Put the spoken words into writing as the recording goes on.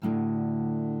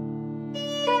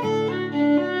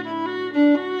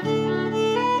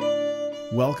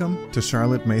Welcome to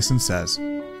Charlotte Mason Says.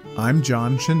 I'm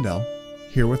John Schindel,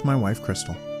 here with my wife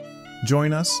Crystal.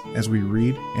 Join us as we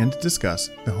read and discuss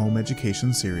the Home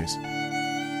Education series.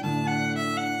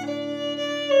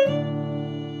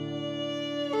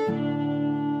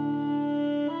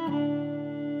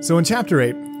 So in Chapter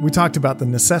 8, we talked about the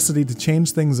necessity to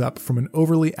change things up from an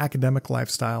overly academic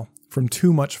lifestyle, from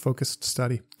too much focused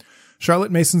study.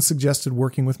 Charlotte Mason suggested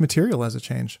working with material as a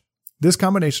change. This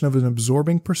combination of an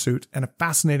absorbing pursuit and a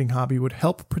fascinating hobby would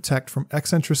help protect from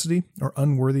eccentricity or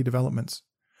unworthy developments.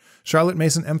 Charlotte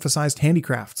Mason emphasized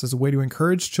handicrafts as a way to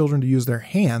encourage children to use their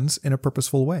hands in a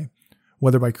purposeful way,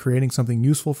 whether by creating something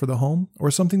useful for the home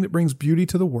or something that brings beauty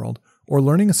to the world, or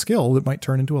learning a skill that might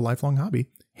turn into a lifelong hobby.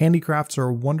 Handicrafts are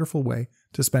a wonderful way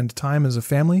to spend time as a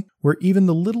family where even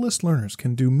the littlest learners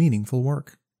can do meaningful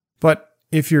work. But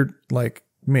if you're like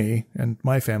me and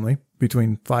my family,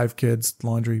 between 5 kids,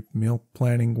 laundry, meal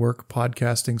planning, work,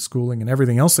 podcasting, schooling, and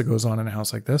everything else that goes on in a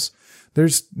house like this,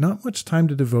 there's not much time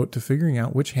to devote to figuring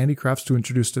out which handicrafts to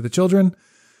introduce to the children,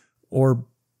 or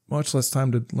much less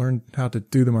time to learn how to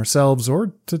do them ourselves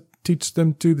or to teach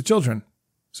them to the children.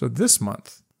 So this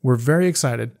month, we're very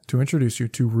excited to introduce you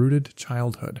to Rooted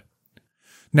Childhood.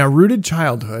 Now, Rooted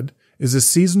Childhood is a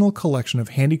seasonal collection of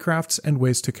handicrafts and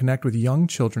ways to connect with young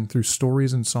children through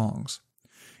stories and songs.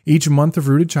 Each month of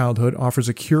Rooted Childhood offers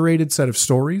a curated set of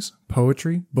stories,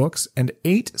 poetry, books, and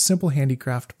 8 simple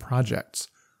handicraft projects,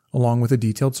 along with a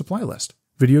detailed supply list,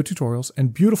 video tutorials,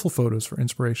 and beautiful photos for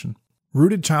inspiration.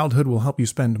 Rooted Childhood will help you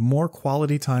spend more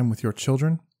quality time with your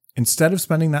children instead of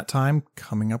spending that time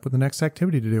coming up with the next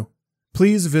activity to do.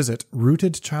 Please visit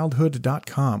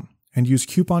rootedchildhood.com and use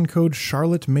coupon code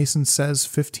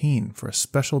CharlotteMasonSays15 for a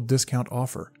special discount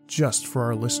offer just for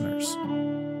our listeners.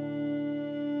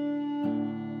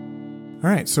 All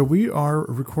right, so we are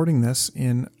recording this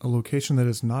in a location that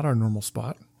is not our normal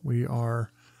spot. We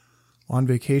are on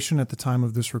vacation at the time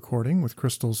of this recording with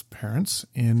Crystal's parents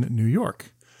in New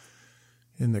York,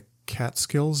 in the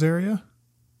Catskills area.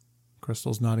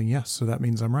 Crystal's nodding yes, so that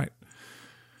means I'm right.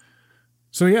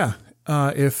 So yeah,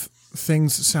 if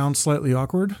things sound slightly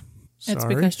awkward, sorry. It's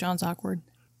because John's awkward.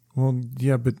 Well,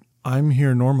 yeah, but I'm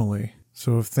here normally,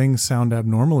 so if things sound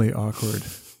abnormally awkward...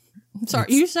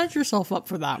 Sorry, you set yourself up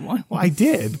for that one. Well, I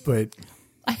did, but...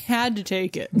 I had to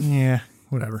take it. Yeah,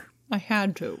 whatever. I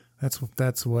had to. That's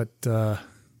what you're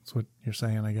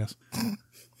saying, I guess.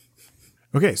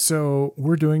 Okay, so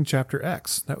we're doing Chapter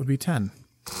X. That would be 10.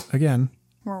 Again.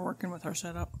 We're working with our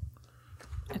setup.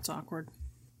 It's awkward.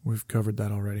 We've covered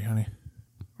that already, honey.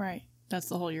 Right. That's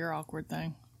the whole you're awkward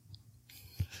thing.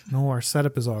 No, our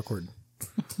setup is awkward.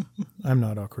 I'm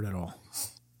not awkward at all.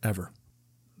 Ever.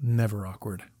 Never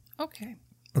awkward.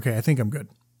 Okay, I think I'm good.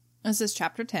 This is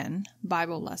Chapter 10,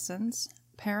 Bible Lessons,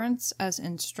 Parents as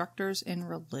Instructors in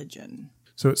Religion.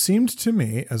 So it seemed to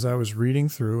me, as I was reading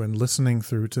through and listening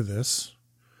through to this,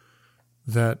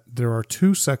 that there are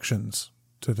 2 sections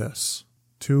to this,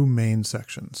 2 main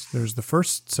sections. There's the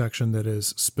first section that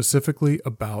is specifically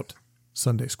about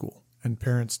Sunday school and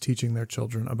parents teaching their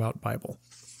children about Bible.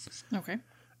 Okay.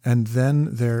 And then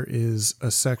there is a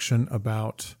section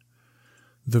about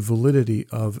the validity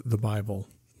of the Bible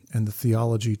and the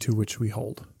theology to which we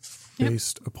hold,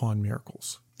 based upon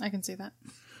miracles. I can see that.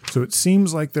 So it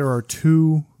seems like there are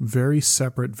 2 very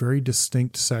separate, very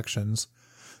distinct sections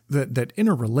that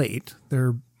interrelate.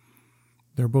 They're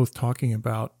both talking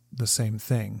about the same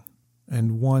thing,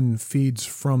 and one feeds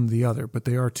from the other, but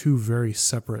they are 2 very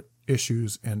separate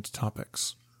issues and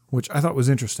topics, which I thought was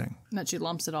interesting. That she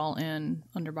lumps it all in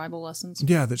under Bible lessons?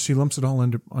 Yeah, that she lumps it all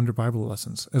under Bible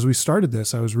lessons. As we started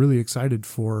this, I was really excited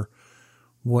for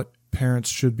what parents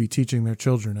should be teaching their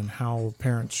children and how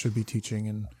parents should be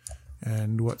teaching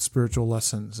and what spiritual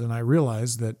lessons. And I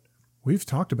realized that we've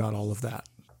talked about all of that.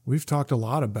 We've talked a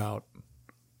lot about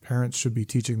parents should be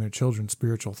teaching their children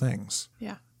spiritual things.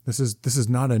 Yeah. This is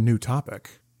not a new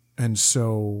topic. And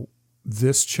so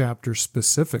this chapter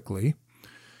specifically,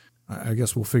 I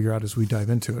guess we'll figure out as we dive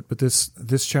into it, but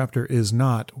this chapter is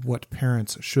not what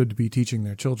parents should be teaching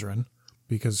their children,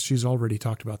 because she's already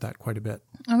talked about that quite a bit.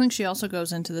 I think she also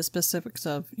goes into the specifics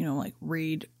of, like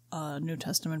read a New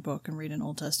Testament book and read an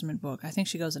Old Testament book. I think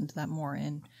she goes into that more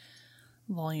in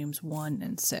volumes 1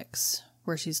 and 6,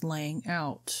 where she's laying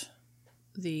out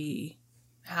the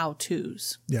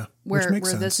how-tos. Yeah, which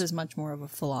makes sense. This is much more of a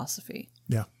philosophy.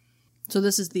 Yeah. So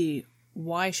this is the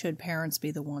why should parents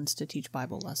be the ones to teach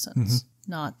Bible lessons,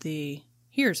 not the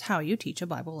here's how you teach a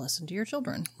Bible lesson to your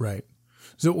children. Right.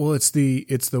 So, well, it's the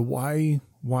why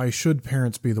should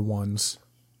parents be the ones?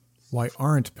 Why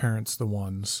aren't parents the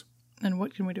ones? And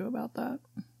what can we do about that?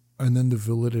 And then the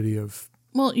validity of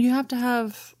Well, you have to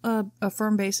have a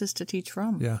firm basis to teach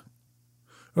from. Yeah.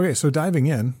 Okay, so diving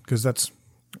in, because that's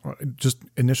just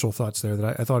initial thoughts there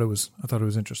that I thought it was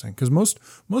interesting, because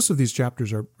most of these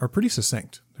chapters are pretty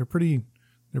succinct. They're pretty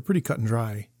cut and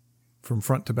dry from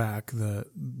front to back.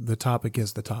 The topic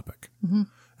is the topic,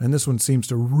 and this one seems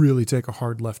to really take a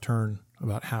hard left turn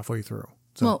about halfway through.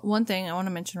 So, Well, one thing I want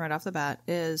to mention right off the bat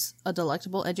is A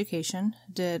Delectable Education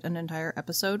did an entire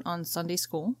episode on Sunday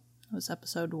school. It was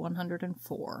episode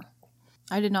 104.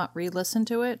 I did not re-listen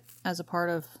to it as a part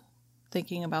of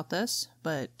thinking about this,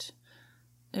 but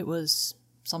it was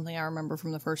something I remember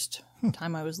from the first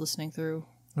time I was listening through.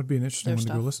 that'd be an interesting their one to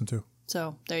go stuff. listen to.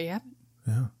 So there you have it.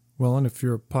 Yeah. Well, and if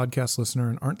you're a podcast listener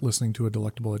and aren't listening to A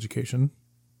Delectable Education,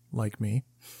 like me,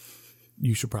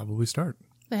 you should probably start.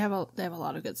 They have a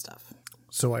lot of good stuff.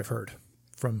 So I've heard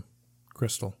from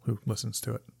Crystal, who listens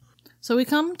to it. So we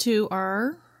come to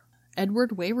our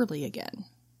Edward Waverley again.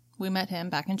 We met him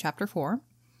back in chapter 4.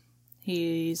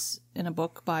 He's in a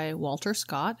book by Walter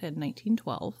Scott in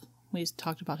 1912. We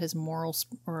talked about his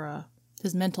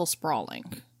his mental sprawling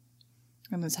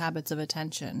and his habits of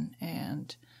attention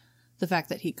and the fact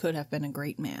that he could have been a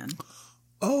great man.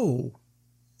 Oh,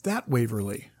 that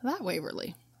Waverley. That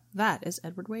Waverley. That is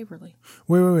Edward Waverley.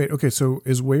 Wait. Okay, so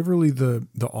is Waverley the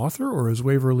author, or is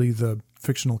Waverley the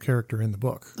fictional character in the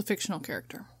book? The fictional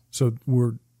character. So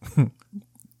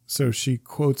so she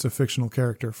quotes a fictional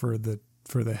character for the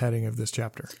heading of this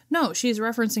chapter. No, she's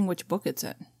referencing which book it's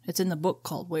in. It's in the book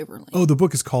called Waverley. Oh, the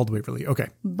book is called Waverley. Okay.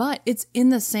 But it's in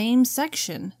the same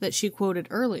section that she quoted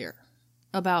earlier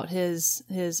about his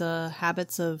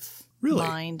habits of Really?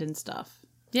 mind and stuff.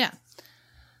 Yeah.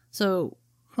 So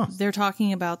they're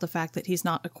talking about the fact that he's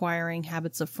not acquiring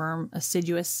habits of firm and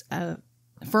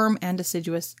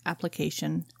assiduous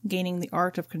application, gaining the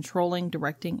art of controlling,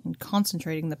 directing, and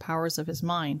concentrating the powers of his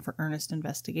mind for earnest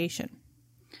investigation.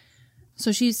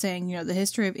 So she's saying, the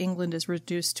history of England is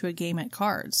reduced to a game at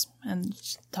cards, and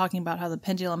talking about how the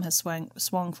pendulum has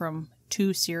swung from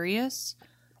too serious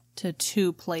to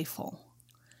too playful,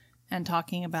 and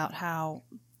talking about how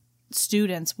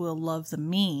students will love the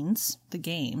means, the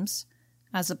games,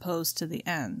 as opposed to the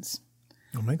ends.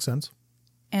 That makes sense.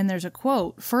 And there's a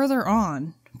quote further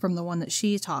on from the one that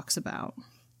she talks about.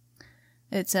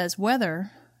 It says,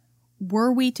 "Whether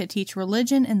were we to teach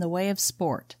religion in the way of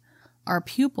sport, our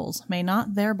pupils may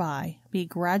not thereby be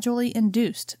gradually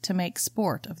induced to make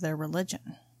sport of their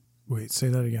religion." Wait, say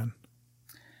that again.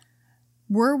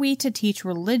 Were we to teach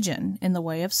religion in the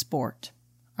way of sport,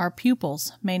 our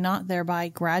pupils may not thereby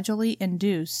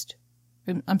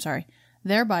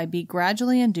be gradually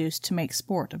induced to make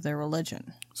sport of their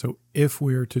religion. So if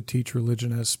we are to teach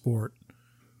religion as sport,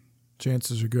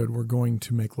 chances are good we're going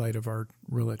to make light of our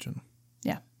religion.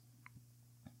 Yeah.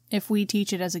 If we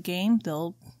teach it as a game,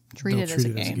 they'll treat it as a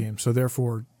game. So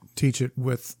therefore, teach it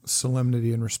with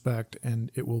solemnity and respect,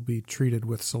 and it will be treated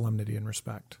with solemnity and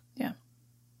respect. Yeah.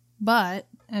 But,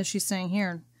 as she's saying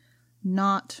here,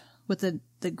 not with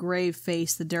the grave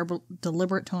face, the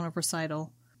deliberate tone of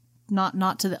recital,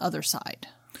 not to the other side.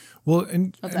 Well,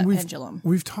 and pendulum.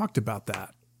 We've talked about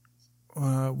that.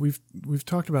 We've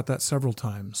talked about that several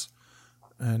times,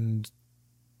 and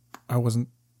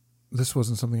this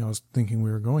wasn't something I was thinking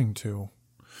we were going to,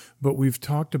 but we've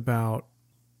talked about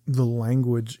the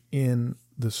language in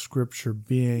the scripture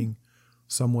being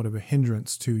somewhat of a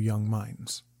hindrance to young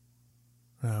minds.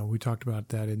 We talked about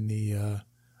that in the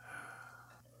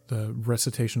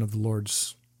recitation of the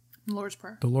Lord's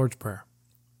Prayer. The Lord's Prayer.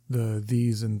 The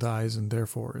these and thys and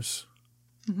therefores.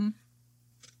 Mm-hmm.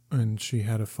 And she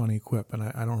had a funny quip, and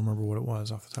I don't remember what it was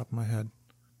off the top of my head.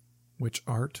 Which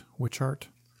art?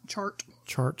 Chart.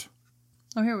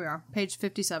 Oh, here we are. Page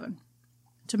 57.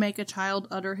 To make a child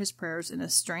utter his prayers in a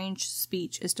strange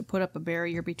speech is to put up a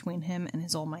barrier between him and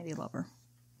his almighty lover.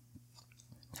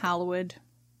 Hallowed.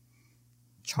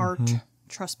 Chart. Mm-hmm.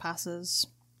 Trespasses.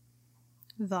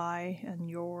 Thy and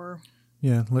your.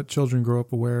 Yeah, let children grow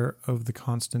up aware of the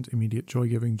constant, immediate,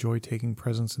 joy-giving, joy-taking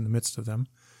presence in the midst of them,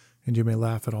 and you may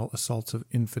laugh at all assaults of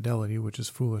infidelity, which is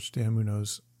foolish to him who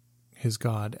knows his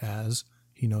God as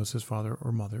he knows his father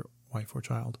or mother, wife or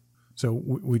child. So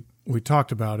we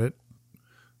talked about it,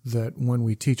 that when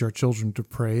we teach our children to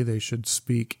pray, they should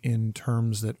speak in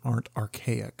terms that aren't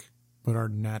archaic, but are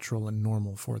natural and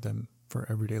normal for them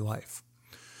for everyday life.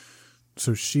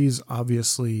 So she's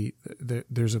obviously,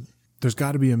 there's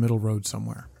got to be a middle road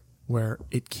somewhere where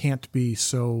it can't be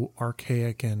so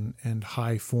archaic and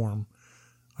high form,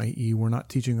 i.e. we're not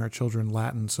teaching our children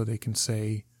Latin so they can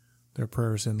say their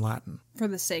prayers in Latin. For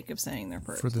the sake of saying their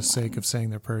prayers. For the sake of saying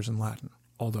their prayers in Latin.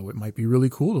 Although it might be really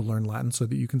cool to learn Latin so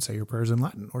that you can say your prayers in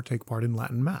Latin or take part in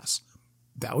Latin Mass.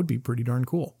 that would be pretty darn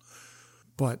cool.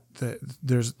 But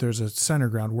there's a center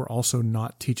ground. We're also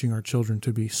not teaching our children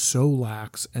to be so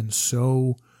lax and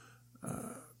so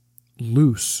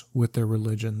loose with their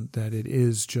religion that it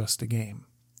is just a game.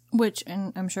 Which,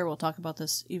 and I'm sure we'll talk about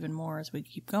this even more as we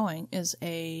keep going, is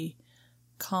a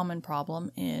common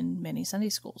problem in many Sunday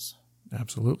schools.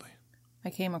 Absolutely.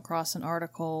 I came across an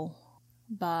article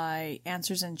by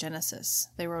Answers in Genesis.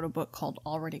 They wrote a book called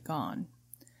Already Gone.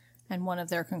 And one of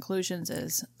their conclusions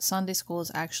is Sunday school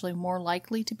is actually more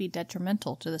likely to be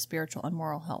detrimental to the spiritual and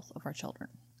moral health of our children.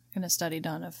 In a study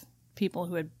done of people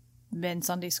who had been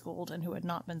Sunday schooled and who had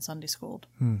not been Sunday schooled.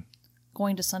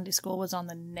 Going to Sunday school was on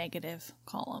the negative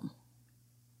column.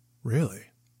 Really?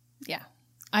 Yeah.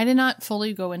 I did not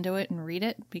fully go into it and read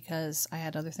it because I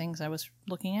had other things I was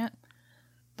looking at,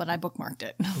 but I bookmarked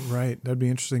it. Right. That'd be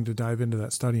interesting to dive into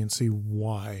that study and see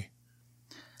why.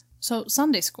 So,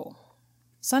 Sunday school.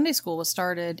 Sunday school was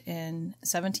started in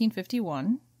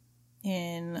 1751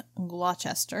 in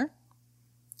Gloucestershire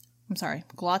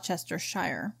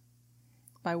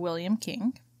by William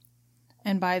King.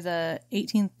 And by in the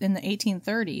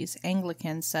 1830s,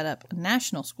 Anglicans set up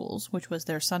national schools, which was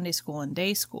their Sunday school and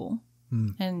day school.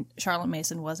 And Charlotte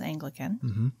Mason was Anglican.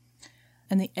 Mm-hmm.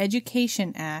 And the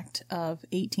Education Act of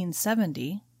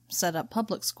 1870 set up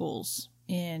public schools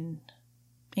in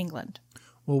England.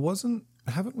 Well,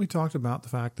 haven't we talked about the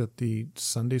fact that the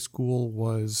Sunday school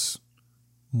was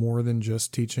more than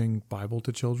just teaching Bible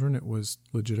to children? It was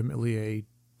legitimately a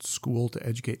school to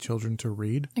educate children to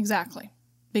read? Exactly.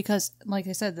 Because, like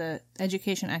I said, the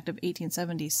Education Act of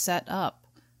 1870 set up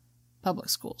public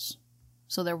schools.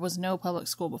 So there was no public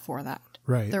school before that.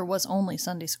 Right. There was only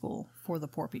Sunday school for the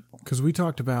poor people. Because we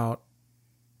talked about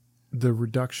the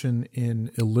reduction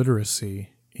in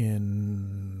illiteracy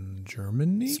in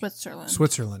Germany?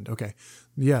 Switzerland, okay.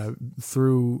 Yeah,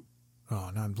 through,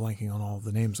 now I'm blanking on all of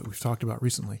the names that we've talked about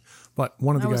recently. But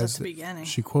one of the guys that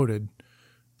she quoted,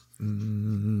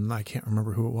 I can't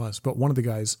remember who it was, but one of the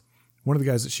guys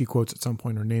that she quotes at some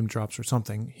point or name drops or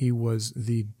something, he was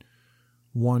the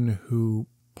one who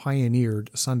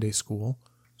pioneered Sunday school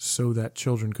so that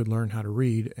children could learn how to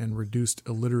read and reduced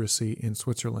illiteracy in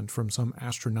Switzerland from some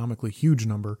astronomically huge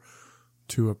number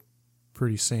to a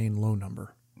pretty sane low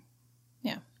number.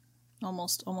 Yeah.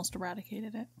 Almost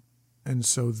eradicated it. And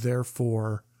so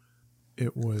therefore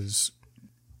it was,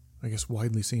 I guess,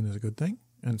 widely seen as a good thing.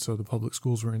 And so the public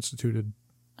schools were instituted,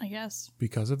 I guess,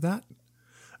 because of that.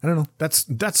 I don't know. That's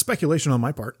speculation on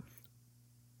my part.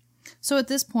 So at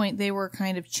this point, they were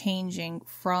kind of changing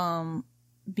from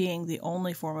being the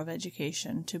only form of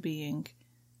education to being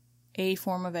a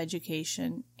form of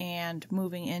education and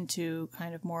moving into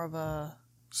kind of more of a...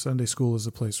 Sunday school is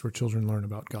a place where children learn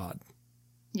about God.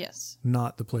 Yes.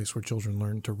 Not the place where children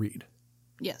learn to read.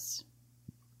 Yes.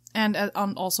 And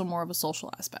also more of a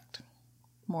social aspect.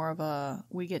 More of a,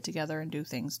 we get together and do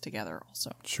things together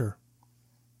also. Sure.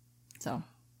 So...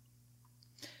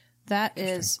 that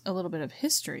is a little bit of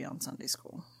history on Sunday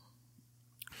school.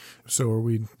 So are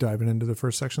we diving into the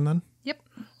first section then? Yep.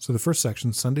 So the first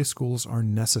section, Sunday schools are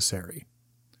necessary.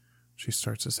 She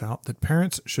starts us out that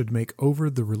parents should make over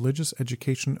the religious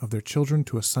education of their children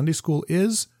to a Sunday school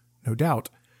is, no doubt,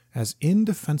 as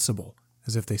indefensible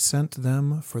as if they sent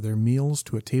them for their meals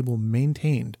to a table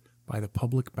maintained by the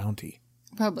public bounty.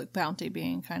 Public bounty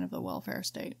being kind of the welfare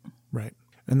state. Right.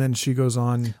 And then she goes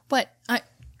on. But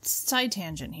side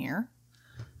tangent here.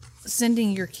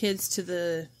 Sending your kids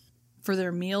for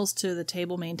their meals to the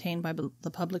table maintained by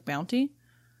the public bounty?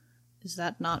 Is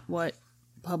that not what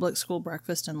public school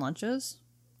breakfast and lunch is?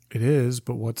 It is,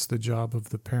 but what's the job of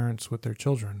the parents with their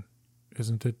children?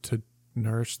 Isn't it to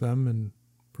nourish them and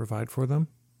provide for them?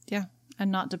 Yeah,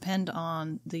 and not depend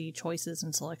on the choices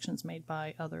and selections made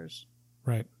by others.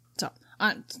 Right. So,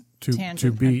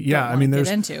 to be, yeah, I mean,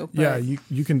 there's, yeah,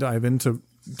 you can dive into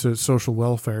social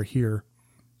welfare here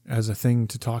as a thing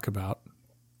to talk about.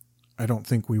 I don't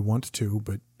think we want to,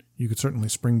 but you could certainly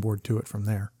springboard to it from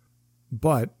there.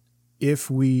 But if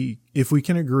we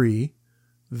can agree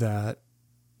that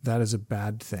that is a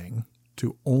bad thing,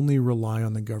 to only rely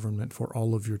on the government for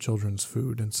all of your children's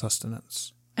food and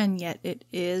sustenance. And yet it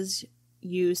is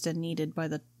used and needed by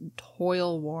the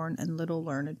toil-worn and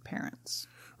little-learned parents.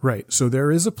 Right. So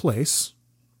there is a place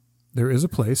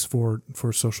for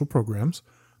social programs.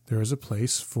 There is a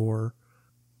place for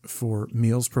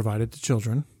meals provided to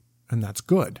children, and that's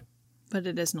good. But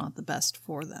it is not the best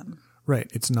for them.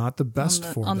 Right. It's not the best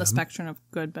for them. On the spectrum of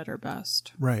good, better,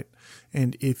 best. Right.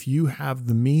 And if you have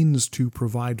the means to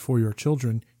provide for your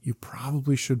children, you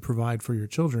probably should provide for your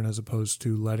children as opposed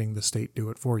to letting the state do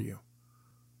it for you.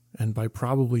 And by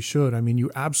probably should, I mean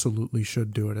you absolutely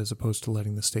should do it as opposed to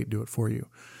letting the state do it for you.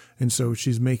 And so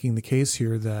she's making the case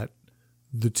here that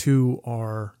the two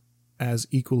are as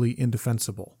equally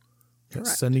indefensible. That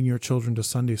Correct. sending your children to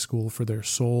Sunday school for their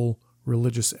sole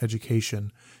religious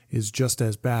education is just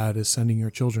as bad as sending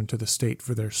your children to the state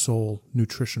for their sole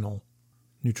nutritional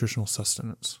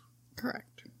sustenance.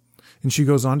 Correct. And she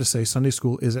goes on to say Sunday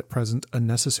school is at present a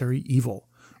necessary evil,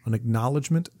 an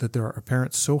acknowledgement that there are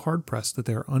parents so hard-pressed that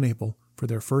they are unable for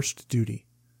their first duty.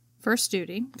 First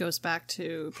duty goes back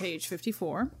to page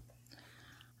 54.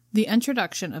 The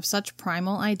introduction of such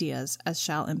primal ideas as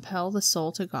shall impel the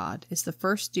soul to God is the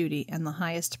first duty and the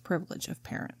highest privilege of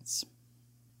parents.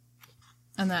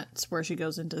 And that's where she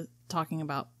goes into talking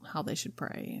about how they should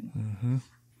pray.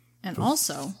 And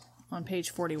also, on page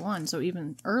 41, so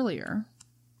even earlier,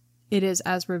 it is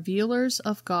as revealers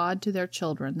of God to their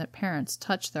children that parents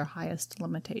touch their highest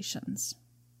limitations.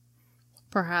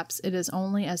 Perhaps it is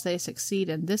only as they succeed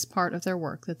in this part of their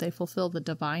work that they fulfill the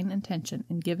divine intention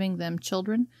in giving them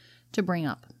children to bring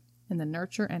up in the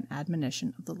nurture and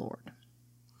admonition of the Lord.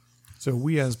 So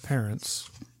we as parents,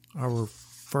 our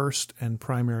first and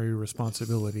primary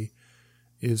responsibility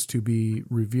is to be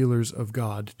revealers of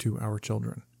God to our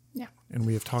children. Yeah. And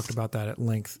we have talked about that at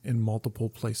length in multiple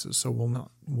places. So we'll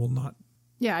not.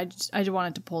 Yeah, I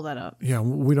wanted to pull that up. Yeah,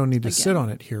 we don't need to Again. sit on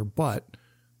it here, but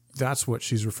that's what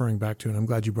she's referring back to, and I'm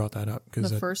glad you brought that up. The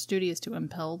first duty is to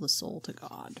impel the soul to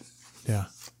God. Yeah.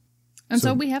 And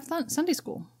so we have Sunday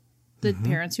school. The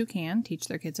parents who can teach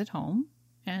their kids at home,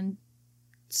 and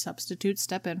substitutes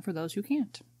step in for those who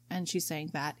can't. And she's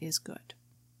saying that is good.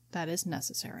 That is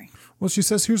necessary. Well, she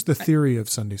says here's the theory of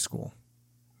Sunday school.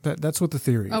 That's what the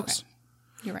theory Okay. is.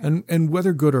 You're right. And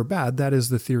whether good or bad, that is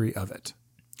the theory of it.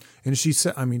 And she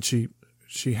said, I mean, she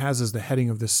has as the heading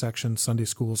of this section, Sunday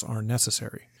schools are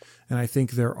necessary. And I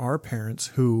think there are parents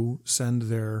who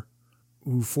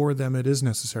who for them it is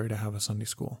necessary to have a Sunday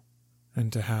school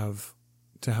and to have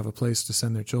a place to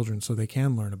send their children so they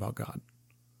can learn about God.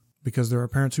 Because there are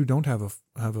parents who don't have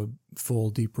a full,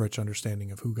 deep, rich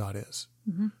understanding of who God is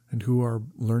and who are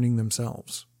learning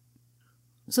themselves.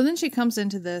 So then she comes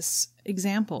into this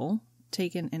example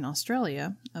taken in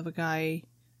Australia of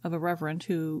a reverend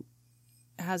who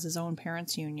has his own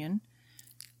parents' union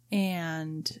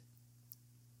and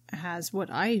has what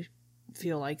I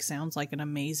feel like sounds like an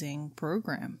amazing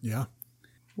program. Yeah.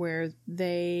 Where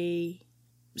they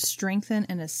strengthen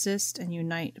and assist and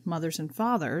unite mothers and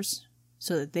fathers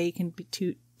so that they can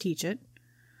teach it.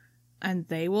 And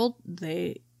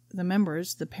the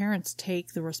members, the parents,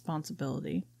 take the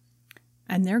responsibility.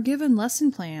 And they're given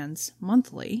lesson plans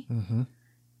monthly. Mm-hmm.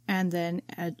 And then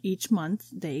at each month,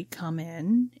 they come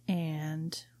in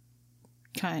and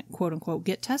quote unquote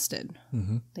get tested.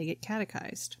 Mm-hmm. They get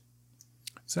catechized.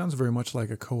 Sounds very much like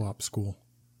a co-op school.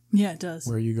 Yeah, it does.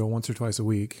 Where you go once or twice a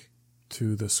week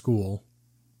to the school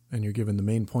and you're given the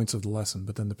main points of the lesson,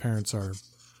 but then the parents are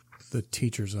the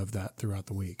teachers of that throughout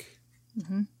the week.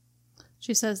 Mm-hmm.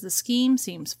 She says the scheme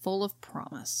seems full of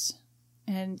promise,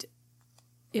 and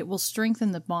it will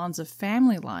strengthen the bonds of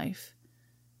family life,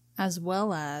 as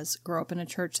well as grow up in a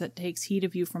church that takes heed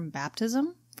of you from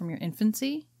baptism, from your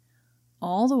infancy,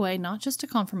 all the way, not just to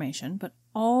confirmation, but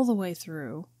all the way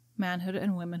through manhood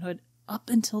and womanhood up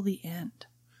until the end,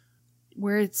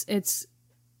 where it's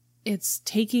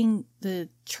taking the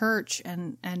church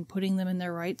and putting them in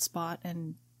their right spot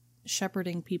and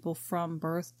shepherding people from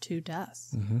birth to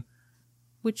death,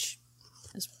 which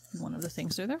is one of the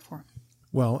things they're there for.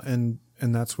 Well, and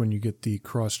that's when you get the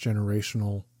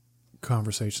cross-generational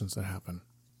conversations that happen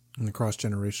and the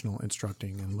cross-generational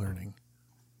instructing and learning.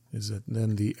 Is that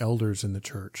then the elders in the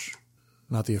church,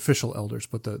 not the official elders,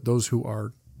 but those who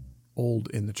are old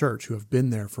in the church, who have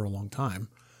been there for a long time,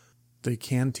 they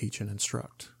can teach and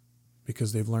instruct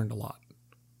because they've learned a lot,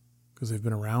 because they've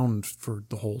been around for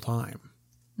the whole time.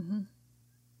 Mm-hmm.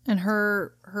 And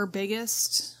her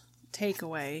biggest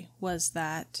takeaway was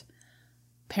that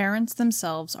parents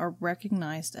themselves are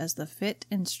recognized as the fit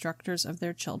instructors of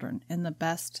their children in the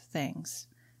best things,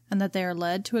 and that they are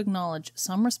led to acknowledge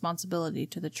some responsibility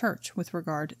to the church with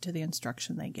regard to the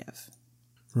instruction they give.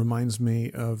 Reminds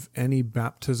me of any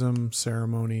baptism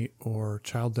ceremony or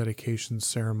child dedication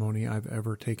ceremony I've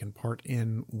ever taken part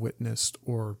in, witnessed,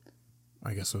 or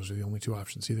I guess those are the only two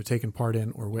options, either taken part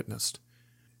in or witnessed,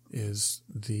 is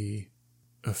the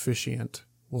officiant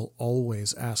will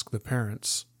always ask the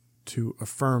parents to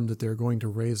affirm that they're going to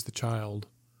raise the child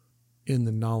in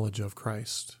the knowledge of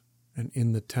Christ and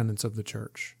in the tenets of the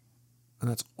church. And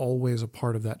that's always a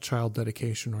part of that child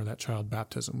dedication or that child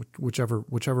baptism,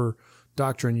 whichever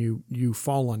doctrine you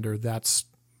fall under. That's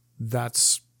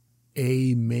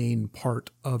a main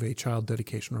part of a child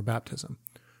dedication or baptism.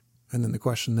 And then the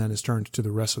question then is turned to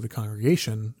the rest of the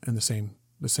congregation, and the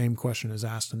same question is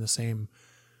asked, and the same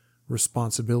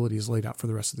responsibility is laid out for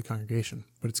the rest of the congregation.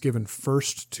 But it's given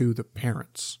first to the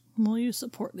parents. Will you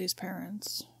support these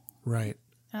parents? Right.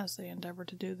 As they endeavor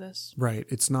to do this. Right.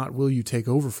 It's not, will you take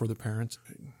over for the parents?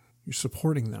 You're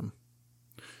supporting them.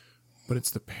 But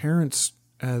it's the parents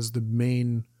as the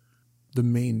main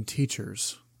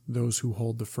teachers, those who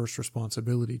hold the first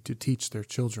responsibility to teach their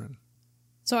children.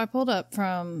 So I pulled up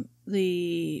from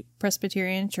the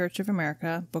Presbyterian Church of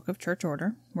America, Book of Church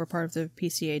Order. We're part of the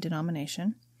PCA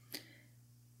denomination.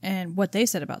 And what they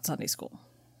said about Sunday school.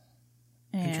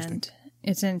 And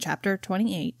it's in chapter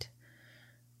 28.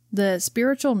 The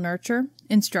spiritual nurture,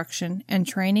 instruction, and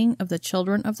training of the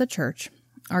children of the church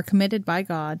are committed by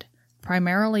God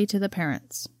primarily to the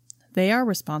parents. They are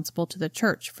responsible to the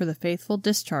church for the faithful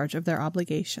discharge of their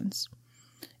obligations.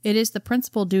 It is the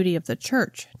principal duty of the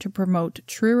church to promote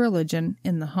true religion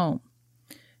in the home.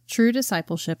 True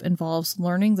discipleship involves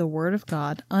learning the Word of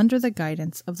God under the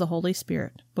guidance of the Holy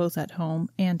Spirit, both at home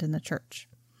and in the church.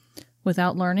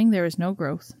 Without learning, there is no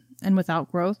growth, and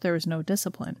without growth, there is no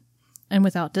discipline. And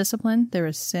without discipline, there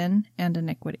is sin and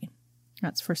iniquity.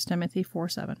 That's 1 Timothy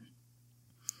 4:7.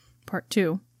 Part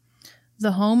 2.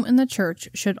 The home and the church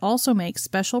should also make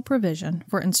special provision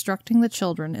for instructing the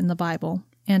children in the Bible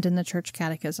and in the church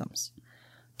catechisms.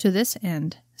 To this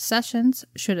end, sessions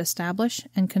should establish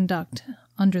and conduct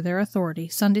under their authority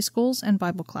Sunday schools and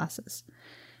Bible classes,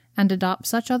 and adopt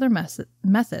such other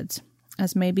methods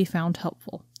as may be found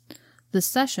helpful. The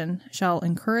session shall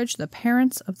encourage the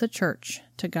parents of the church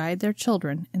to guide their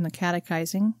children in the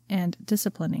catechizing and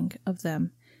disciplining of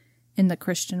them in the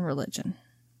Christian religion.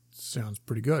 Sounds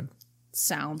pretty good.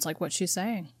 Sounds like what she's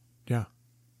saying. Yeah.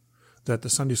 That the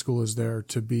Sunday school is there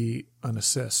to be an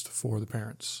assist for the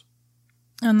parents.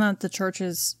 And that the church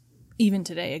is, even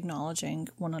today, acknowledging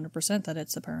 100% that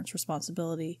it's the parents'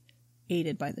 responsibility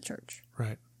aided by the church.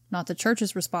 Right. Not the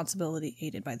church's responsibility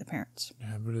aided by the parents.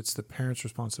 Yeah, but it's the parents'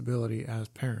 responsibility as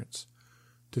parents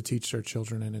to teach their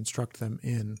children and instruct them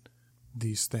in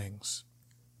these things.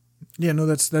 Yeah, no,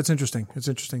 that's interesting. It's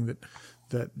interesting that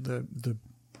the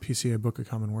PCA Book of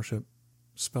Common Worship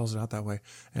spells it out that way.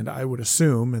 And I would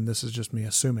assume, and this is just me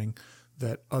assuming,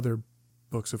 that other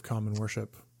books of common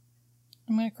worship...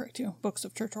 I'm going to correct you. Books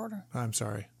of Church Order. I'm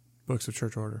sorry. Books of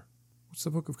Church Order. What's the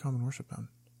Book of Common Worship then?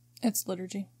 It's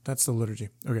liturgy. That's the liturgy.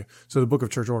 Okay. So the Book of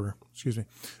Church Order, excuse me.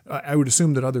 I would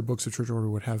assume that other books of Church Order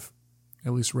would have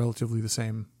at least relatively the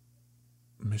same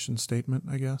mission statement,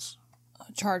 I guess.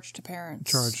 Charge to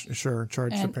parents. Charge to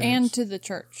parents. And to the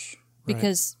church.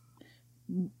 Because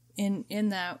in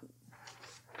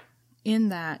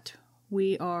that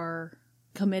we are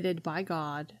committed by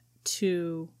God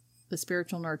to the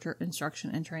spiritual nurture,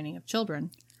 instruction, and training of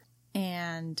children,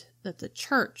 and that the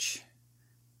church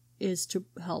is to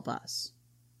help us.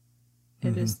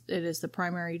 It is the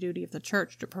primary duty of the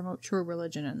church to promote true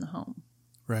religion in the home.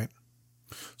 Right.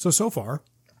 So far,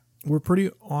 we're pretty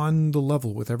on the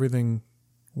level with everything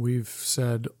we've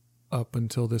said up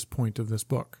until this point of this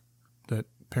book, that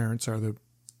parents are the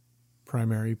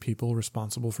primary people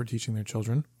responsible for teaching their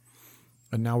children.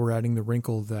 And now we're adding the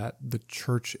wrinkle that the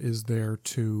church is there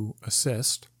to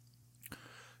assist.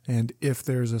 And if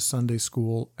there's a Sunday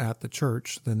school at the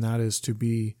church, then that is to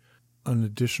be an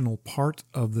additional part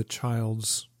of the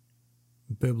child's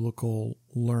biblical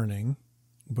learning,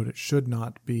 but it should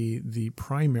not be the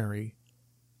primary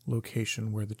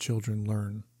location where the children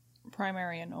learn.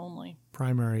 Primary and only.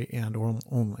 Primary and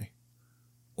only.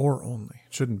 Or only.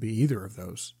 It shouldn't be either of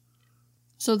those.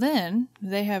 So then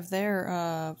they have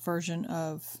their version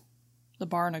of the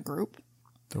Barna group.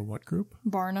 The what group?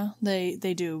 Barna.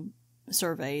 They do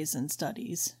surveys and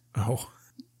studies. Oh.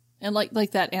 And like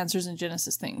that Answers in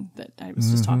Genesis thing that I was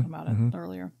just talking about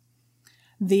earlier.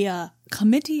 The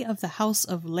Committee of the House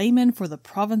of Laymen for the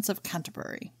Province of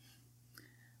Canterbury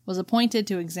was appointed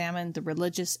to examine the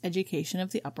religious education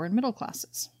of the upper and middle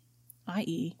classes.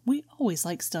 I.e., we always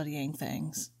like studying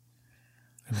things.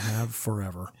 And have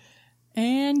forever.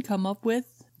 And come up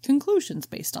with conclusions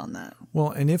based on that. Well,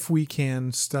 and if we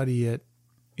can study it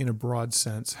in a broad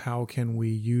sense, how can we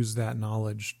use that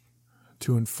knowledge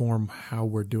to inform how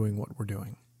we're doing what we're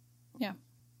doing? Yeah.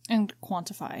 And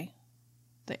quantify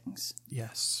things.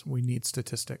 Yes, we need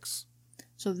statistics.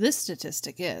 So this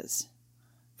statistic is,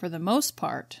 for the most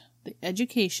part,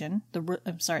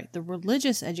 the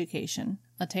religious education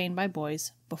attained by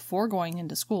boys before going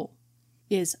into school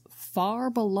is far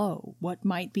below what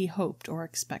might be hoped or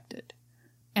expected.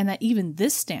 And that even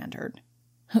this standard,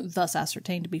 thus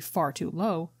ascertained to be far too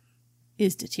low,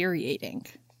 is deteriorating.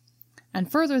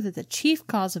 And further, that the chief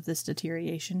cause of this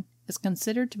deterioration is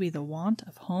considered to be the want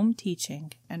of home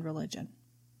teaching and religion.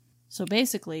 So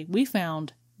basically, we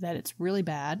found that it's really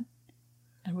bad,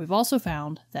 and we've also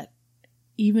found that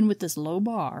even with this low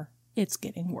bar, it's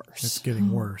getting worse. It's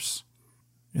getting worse.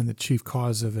 And the chief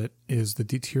cause of it is the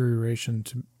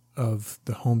deterioration of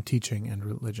the home teaching and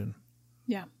religion.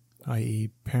 Yeah. I.e.,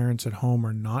 parents at home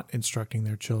are not instructing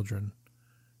their children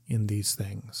in these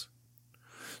things.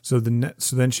 So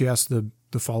then she asked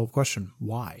the follow-up question,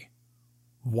 why?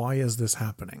 Why is this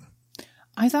happening?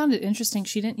 I found it interesting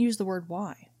she didn't use the word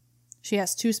why. She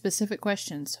asked two specific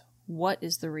questions. What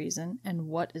is the reason and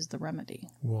what is the remedy?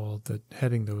 Well, the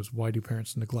heading, though, is why do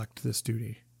parents neglect this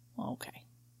duty? Okay.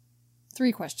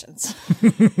 3 questions.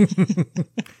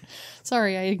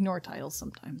 Sorry, I ignore titles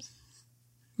sometimes.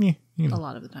 Yeah, A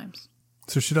lot of the times.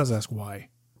 So she does ask why.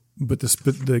 But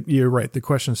you're right. The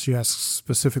questions she asks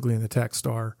specifically in the text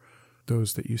are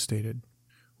those that you stated.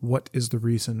 What is the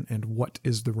reason and what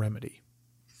is the remedy?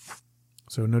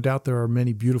 So no doubt there are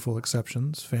many beautiful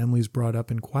exceptions, families brought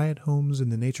up in quiet homes in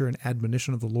the nature and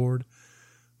admonition of the Lord.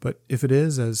 But if it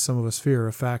is, as some of us fear,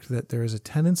 a fact that there is a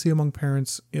tendency among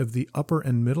parents of the upper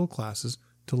and middle classes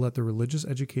to let the religious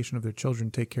education of their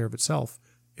children take care of itself,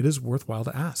 it is worthwhile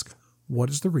to ask, what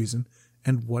is the reason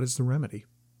and what is the remedy?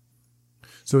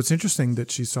 So it's interesting that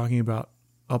she's talking about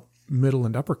middle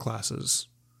and upper classes.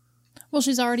 Well,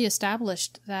 she's already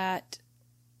established that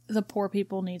the poor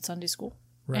people need Sunday school.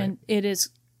 Right. And it is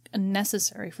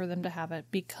necessary for them to have it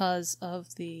because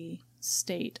of the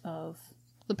state of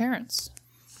the parents.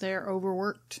 They're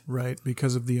overworked. Right,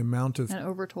 because of the amount of... And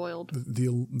overtoiled.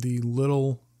 The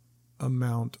little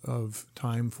amount of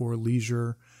time for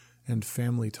leisure and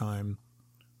family time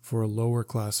for a lower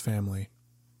class family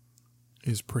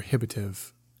is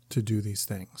prohibitive to do these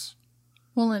things.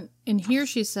 Well, in here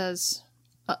she says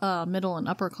middle and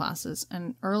upper classes,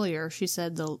 and earlier she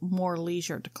said the more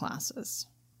leisured classes.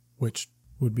 Which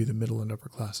would be the middle and upper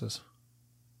classes.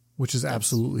 Which is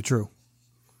absolutely true.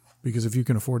 Because if you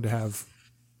can afford to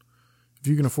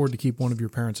keep one of your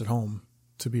parents at home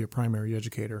to be a primary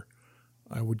educator,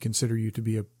 I would consider you to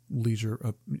be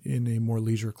in a more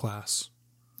leisure class.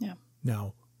 Yeah.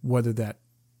 Now, whether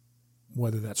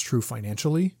that's true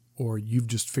financially or you've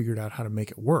just figured out how to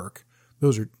make it work,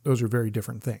 those are very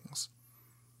different things.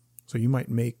 So you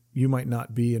might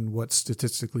not be in what's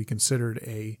statistically considered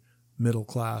a middle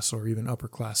class or even upper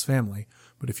class family,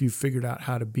 but if you've figured out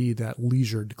how to be that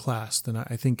leisured class, then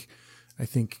I think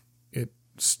it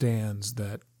stands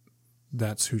that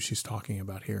that's who she's talking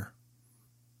about here.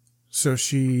 So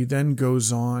she then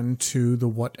goes on to the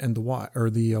what and the why, or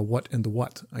the what and the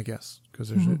what, I guess, because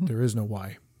there is no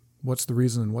why. What's the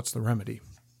reason and what's the remedy?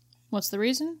 What's the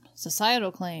reason?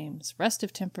 Societal claims,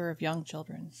 restive temper of young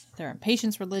children, their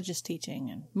impatience religious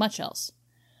teaching, and much else.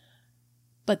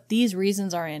 But these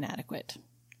reasons are inadequate.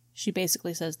 She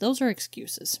basically says those are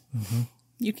excuses. Mm-hmm.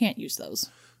 You can't use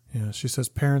those. Yeah, she says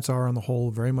parents are, on the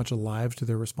whole, very much alive to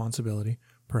their responsibility.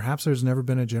 Perhaps there's never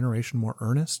been a generation more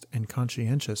earnest and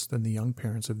conscientious than the young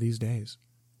parents of these days.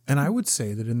 And I would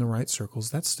say that in the right circles,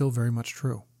 that's still very much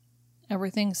true.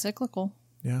 Everything's cyclical.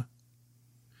 Yeah.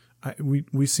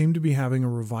 We seem to be having a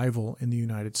revival in the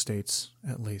United States,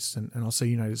 at least. And I'll say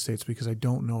United States because I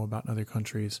don't know about other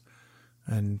countries.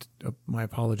 And my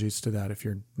apologies to that if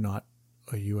you're not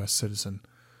a U.S. citizen,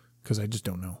 because I just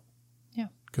don't know. Yeah.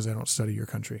 Because I don't study your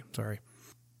country. Sorry.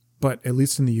 But at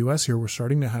least in the U.S. here, we're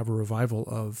starting to have a revival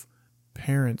of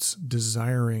parents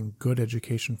desiring good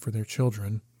education for their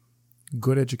children,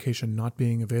 good education not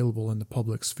being available in the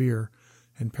public sphere,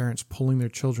 and parents pulling their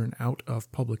children out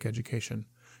of public education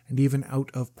and even out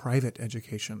of private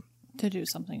education. To do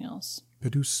something else.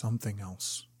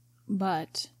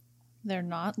 But they're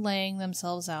not laying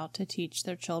themselves out to teach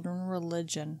their children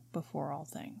religion before all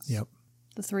things. Yep.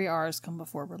 The 3 R's come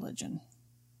before religion.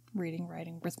 Reading,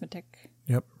 writing, arithmetic.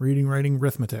 Yep. Reading, writing,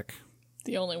 arithmetic.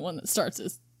 The only one that starts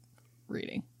is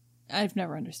reading. I've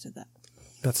never understood that.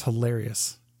 That's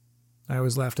hilarious. I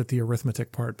always laughed at the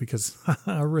arithmetic part because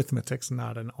arithmetic's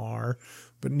not an R,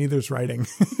 but neither's writing.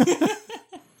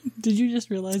 Did you just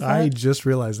realize that? I just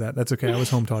realized that. That's okay. I was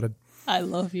home-taughted. I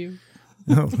love you.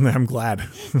 I'm glad.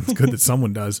 It's good that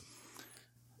someone does.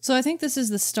 So I think this is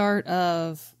the start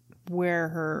of where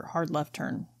her hard left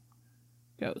turn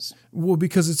goes. Well,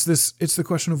 because it's the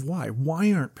question of why.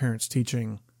 Why aren't parents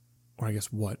teaching, or I guess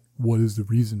what is the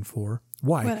reason for?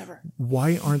 Why? Whatever.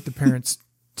 Why aren't the parents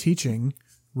teaching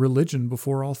religion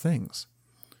before all things?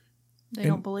 They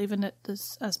don't believe in it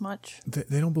as much.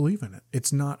 They don't believe in it.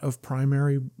 It's not of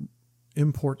primary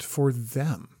import for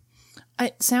them.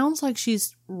 It sounds like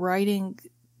she's writing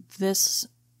this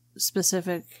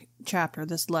specific chapter,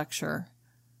 this lecture,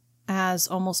 as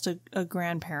almost a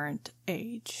grandparent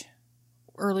age.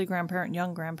 Early grandparent,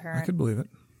 young grandparent. I could believe it.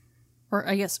 Or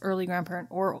I guess early grandparent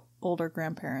or older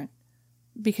grandparent.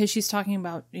 Because she's talking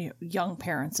about young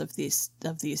parents of these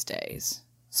days.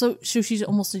 So she's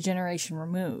almost a generation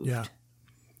removed. Yeah.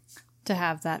 To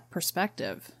have that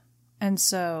perspective. And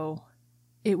so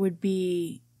it would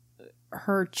be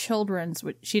her children's,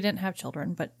 she didn't have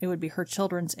children, but it would be her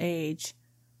children's age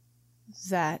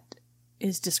that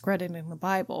is discrediting the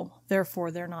Bible. Therefore,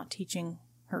 they're not teaching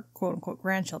her quote-unquote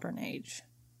grandchildren age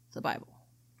the Bible.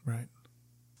 Right.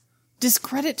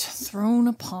 Discredit thrown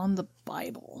upon the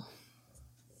Bible.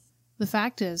 The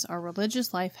fact is, our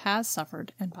religious life has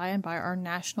suffered, and by our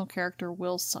national character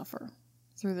will suffer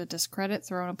through the discredit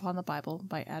thrown upon the Bible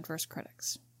by adverse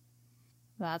critics.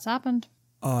 That's happened.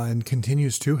 And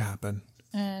continues to happen.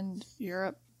 And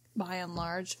Europe, by and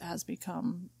large, has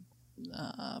become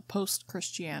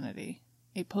post-Christianity,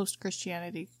 a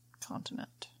post-Christianity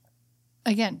continent.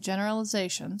 Again,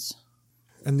 generalizations.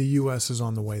 And the U.S. is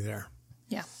on the way there.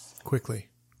 Yeah. Quickly.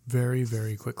 Very,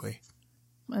 very quickly.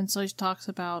 And so she talks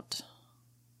about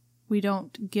we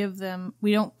don't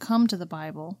come to the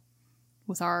Bible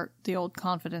with the old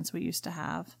confidence we used to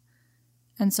have.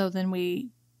 And so then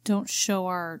we don't show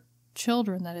our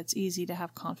children that it's easy to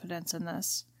have confidence in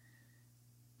this.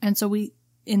 And so we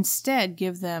instead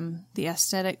give them the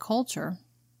aesthetic culture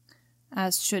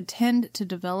as should tend to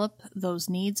develop those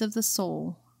needs of the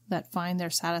soul that find their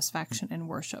satisfaction in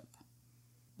worship.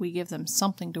 We give them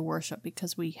something to worship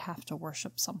because we have to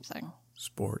worship something.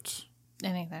 Sports.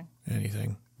 Anything.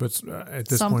 But at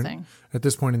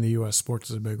this point in the U.S., sports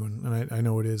is a big one, and I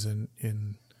know it is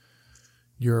in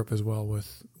Europe as well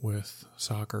with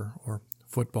soccer or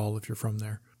football if you're from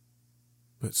there.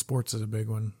 But sports is a big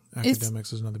one.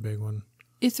 Academics is another big one.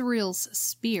 Ithriel's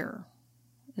spear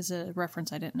is a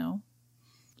reference I didn't know.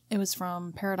 It was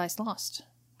from Paradise Lost,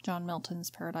 John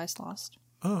Milton's Paradise Lost.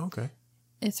 Oh, okay.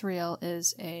 Ithriel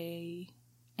is an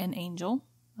angel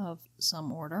of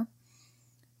some order,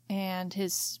 and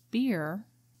his spear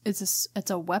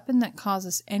it's a weapon that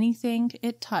causes anything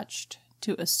it touched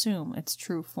to assume its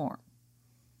true form.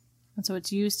 And so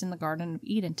it's used in the Garden of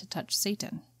Eden to touch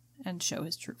Satan and show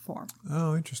his true form.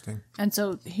 Oh, interesting. And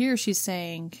so here she's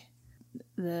saying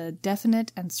the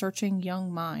definite and searching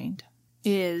young mind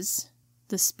is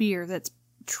the spear that's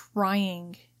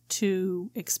trying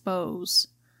to expose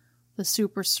the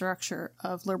superstructure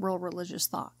of liberal religious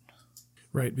thought.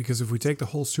 Right, because if we take the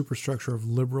whole superstructure of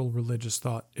liberal religious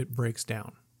thought, it breaks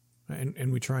down.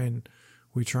 And we try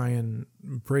and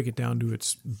break it down to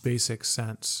its basic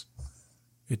sense.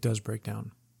 It does break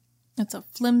down. It's a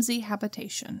flimsy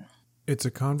habitation. It's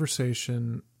a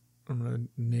conversation. I'm going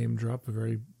to name drop a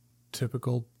very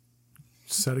typical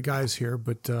set of guys here,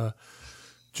 but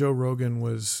Joe Rogan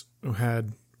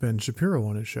had Ben Shapiro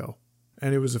on his show,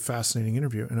 and it was a fascinating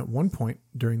interview. And at one point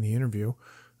during the interview,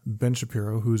 Ben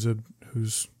Shapiro,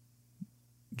 who's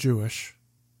Jewish,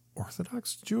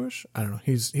 Orthodox Jewish, I don't know.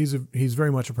 He's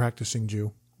very much a practicing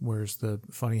Jew. Wears the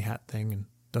funny hat thing and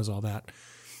does all that.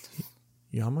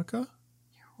 Yarmulke?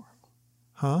 You're horrible.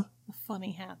 Huh? The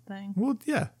funny hat thing. Well,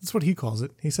 yeah, that's what he calls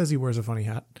it. He says he wears a funny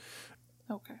hat.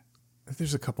 Okay.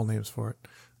 There's a couple names for it.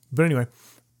 But anyway,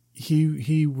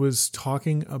 he was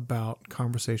talking about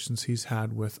conversations he's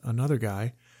had with another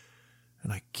guy,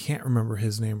 and I can't remember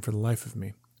his name for the life of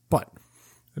me. But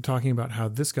they're talking about how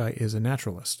this guy is a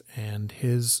naturalist, and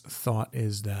his thought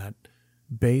is that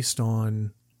based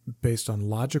on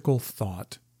logical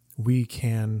thought, we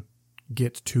can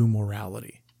get to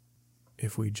morality.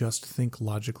 If we just think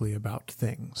logically about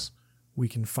things, we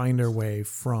can find our way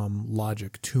from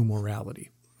logic to morality.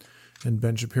 And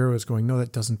Ben Shapiro is going, no,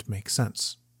 that doesn't make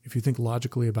sense. If you think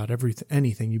logically about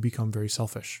anything, you become very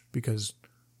selfish because,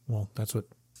 well, that's what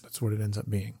it ends up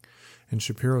being. And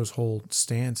Shapiro's whole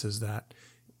stance is that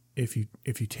if you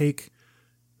take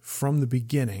from the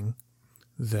beginning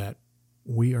that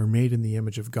we are made in the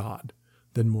image of God,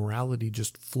 then morality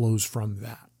just flows from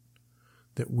that.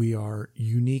 That we are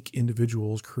unique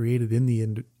individuals created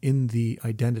in the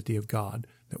identity of God,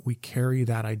 that we carry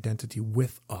that identity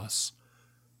with us.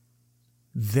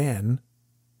 Then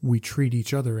we treat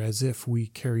each other as if we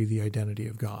carry the identity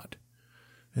of God.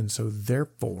 And so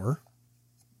therefore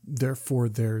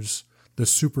there's the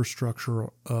superstructure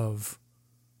of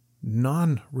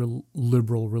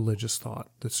non-liberal religious thought.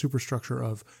 The superstructure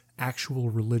of actual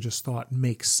religious thought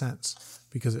makes sense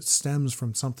because it stems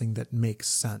from something that makes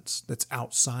sense, that's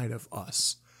outside of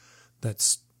us,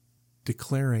 that's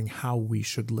declaring how we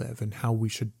should live and how we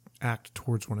should act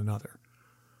towards one another.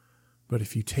 But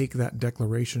if you take that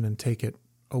declaration and take it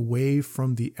away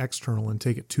from the external and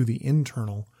take it to the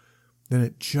internal, then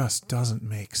it just doesn't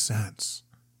make sense.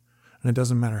 And it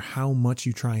doesn't matter how much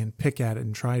you try and pick at it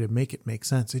and try to make it make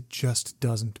sense. It just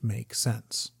doesn't make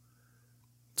sense.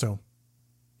 So,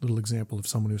 little example of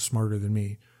someone who's smarter than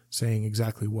me saying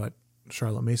exactly what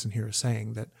Charlotte Mason here is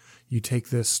saying, that you take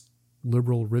this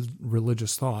liberal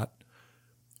religious thought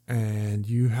and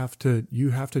you have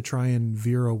to try and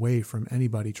veer away from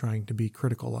anybody trying to be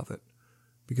critical of it.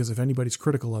 Because if anybody's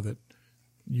critical of it,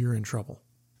 you're in trouble.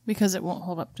 Because it won't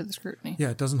hold up to the scrutiny. Yeah,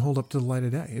 it doesn't hold up to the light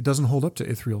of day. It doesn't hold up to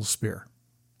Ithriel's spear,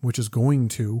 which is going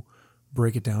to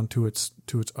break it down to its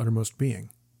uttermost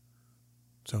being.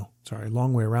 So, sorry,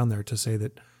 long way around there to say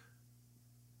that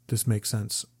this makes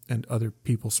sense and other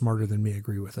people smarter than me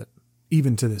agree with it,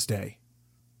 even to this day.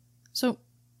 So,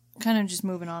 kind of just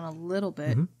moving on a little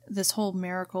bit, this whole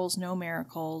miracles, no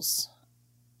miracles,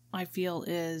 I feel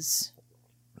is,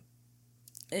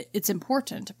 it's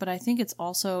important, but I think it's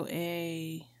also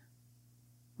a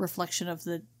reflection of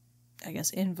the, I guess,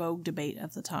 in vogue debate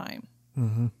of the time.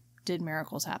 Mm-hmm. Did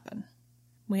miracles happen?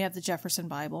 We have the Jefferson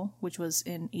Bible, which was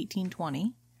in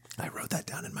 1820. I wrote that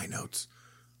down in my notes.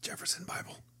 Jefferson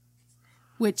Bible.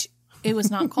 Which, it was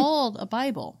not called a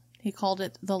Bible. He called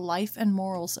it The Life and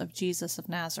Morals of Jesus of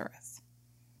Nazareth.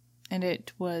 And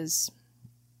it was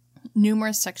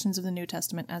numerous sections of the New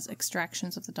Testament as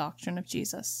extractions of the doctrine of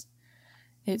Jesus.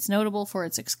 It's notable for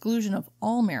its exclusion of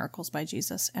all miracles by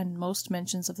Jesus and most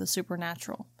mentions of the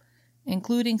supernatural,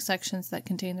 including sections that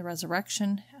contain the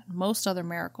resurrection and most other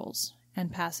miracles,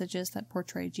 and passages that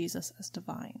portray Jesus as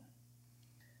divine.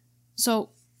 So,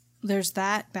 there's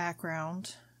that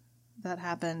background that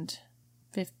happened,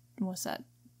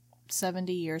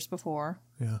 70 years before.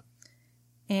 Yeah.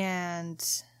 And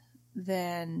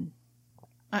then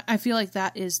I feel like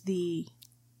that is the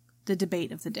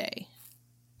debate of the day,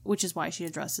 which is why she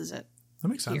addresses it. That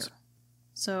makes sense. Here.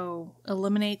 So,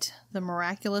 eliminate the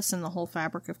miraculous and the whole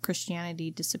fabric of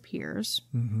Christianity disappears.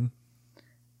 Mm-hmm.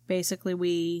 Basically,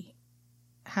 we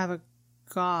have a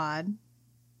God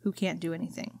who can't do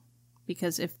anything.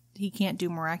 Because if he can't do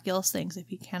miraculous things, if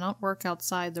he cannot work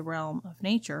outside the realm of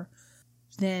nature,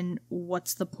 then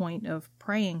what's the point of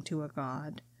praying to a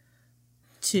God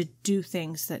to do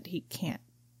things that he can't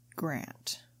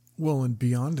grant? Well, and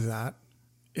beyond that,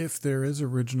 if there is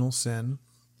original sin,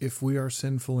 if we are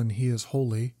sinful and he is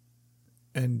holy,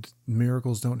 and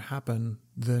miracles don't happen,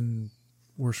 then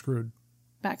we're screwed.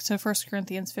 Back to 1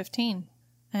 Corinthians 15.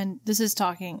 And this is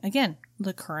talking, again,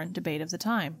 the current debate of the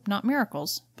time. Not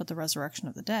miracles, but the resurrection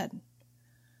of the dead.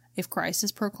 If Christ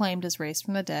is proclaimed as raised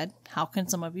from the dead, how can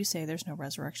some of you say there's no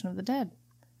resurrection of the dead?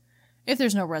 If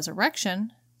there's no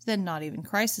resurrection, then not even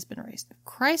Christ has been raised. If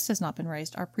Christ has not been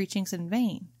raised, our preaching's in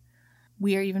vain.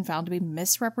 We are even found to be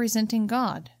misrepresenting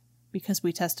God, because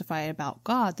we testify about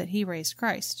God that he raised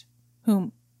Christ,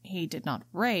 whom he did not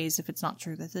raise if it's not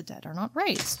true that the dead are not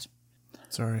raised.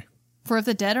 Sorry. For if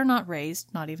the dead are not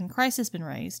raised, not even Christ has been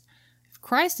raised. If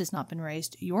Christ has not been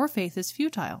raised, your faith is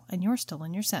futile, and you're still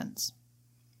in your sins.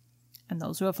 And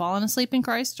those who have fallen asleep in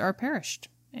Christ are perished.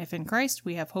 If in Christ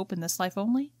we have hope in this life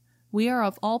only, we are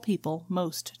of all people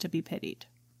most to be pitied.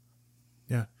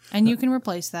 Yeah. And you can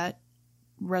replace that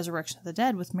resurrection of the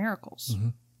dead with miracles. Mm-hmm.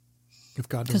 If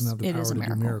God doesn't have the power to do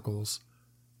miracle. miracles,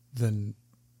 then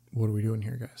what are we doing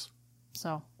here, guys?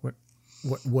 So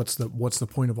what's the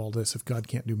point of all this if God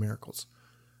can't do miracles?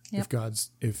 Yep.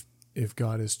 If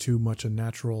God is too much a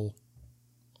natural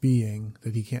being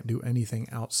that he can't do anything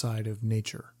outside of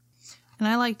nature. And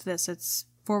I liked this. It's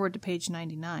forward to page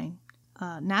 99.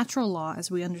 Natural law,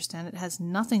 as we understand it, has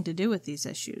nothing to do with these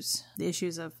issues, the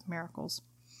issues of miracles.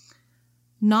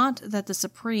 Not that the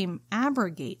Supreme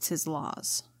abrogates his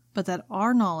laws, but that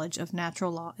our knowledge of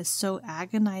natural law is so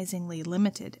agonizingly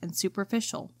limited and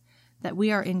superficial that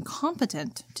we are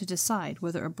incompetent to decide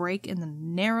whether a break in the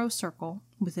narrow circle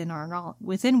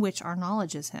within which our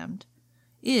knowledge is hemmed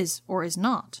is or is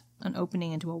not an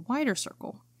opening into a wider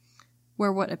circle,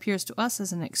 where what appears to us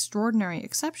as an extraordinary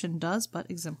exception does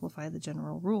but exemplify the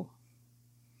general rule.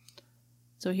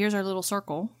 So here's our little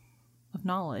circle of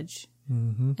knowledge,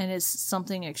 and is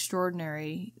something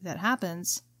extraordinary that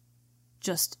happens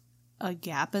just a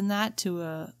gap in that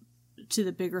to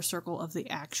the bigger circle of the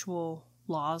actual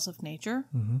laws of nature?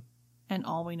 And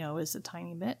all we know is a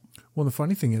tiny bit. Well, the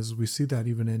funny thing is we see that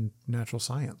even in natural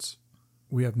science.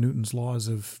 We have Newton's laws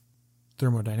of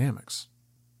thermodynamics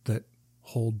that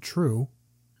hold true,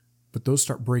 but those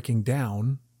start breaking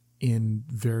down in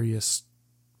various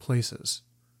places.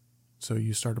 So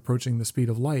you start approaching the speed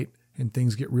of light and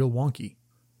things get real wonky.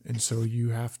 And so you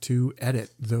have to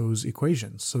edit those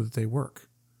equations so that they work.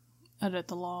 Edit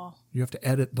the law. You have to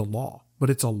edit the law, but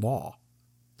it's a law.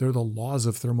 They're the laws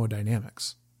of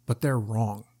thermodynamics, but they're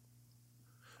wrong.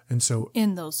 And so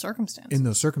in those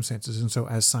circumstances. And so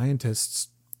as scientists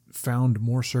found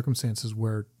more circumstances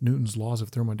where Newton's laws of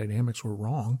thermodynamics were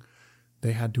wrong,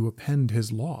 they had to append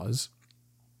his laws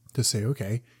to say,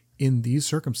 okay, in these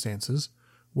circumstances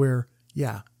where,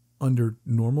 yeah, under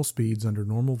normal speeds, under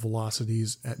normal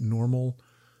velocities, at normal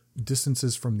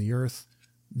distances from the Earth,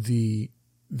 the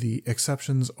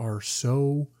exceptions are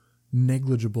so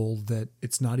negligible that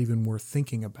it's not even worth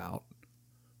thinking about.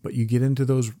 But you get into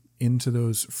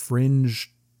those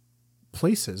fringe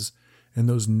places, and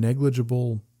those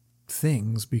negligible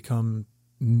things become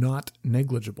not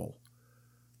negligible,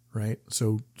 right?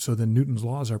 So then Newton's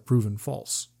laws are proven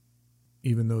false,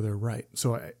 even though they're right.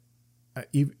 So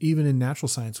even in natural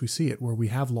science, we see it where we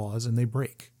have laws and they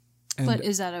break. But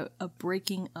is that a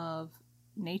breaking of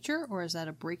nature, or is that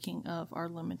a breaking of our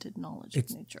limited knowledge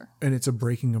of nature? And it's a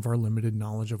breaking of our limited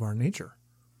knowledge of our nature.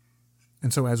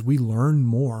 And so as we learn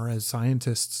more, as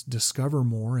scientists discover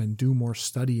more and do more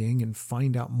studying and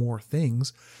find out more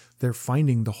things, they're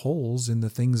finding the holes in the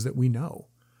things that we know.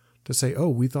 To say, oh,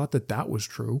 we thought that was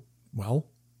true. Well,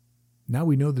 now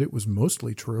we know that it was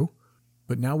mostly true,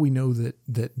 but now we know that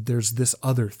there's this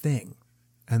other thing,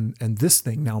 and this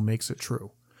thing now makes it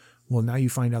true. Well, now you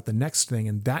find out the next thing,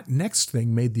 and that next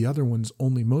thing made the other ones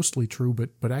only mostly true,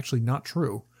 but actually not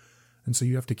true. And so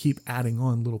you have to keep adding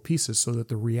on little pieces so that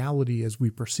the reality as we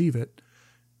perceive it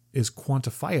is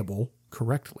quantifiable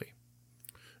correctly.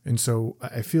 And so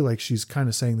I feel like she's kind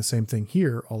of saying the same thing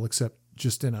here, all except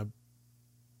just in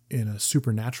a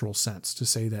supernatural sense, to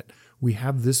say that we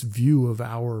have this view of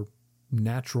our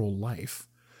natural life,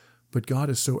 but God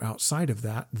is so outside of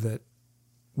that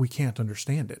we can't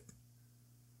understand it.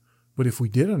 But if we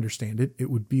did understand it, it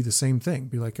would be the same thing.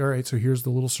 Be like, all right, so here's the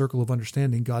little circle of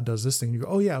understanding. God does this thing. And you go,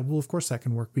 oh yeah, well, of course that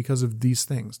can work because of these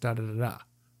things, da-da-da-da.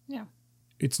 Yeah.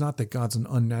 It's not that God's an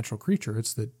unnatural creature.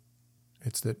 It's that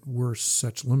we're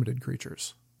such limited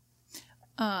creatures.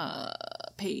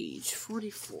 Page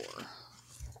 44.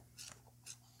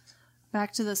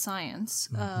 Back to the science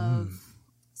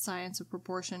of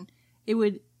proportion. It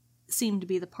would seem to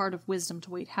be the part of wisdom to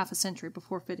wait half a century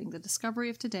before fitting the discovery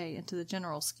of today into the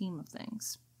general scheme of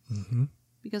things. Mm-hmm.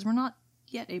 Because we're not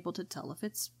yet able to tell if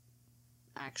it's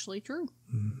actually true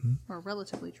or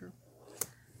relatively true.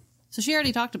 So she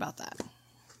already talked about that.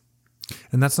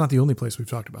 And that's not the only place we've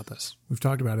talked about this. We've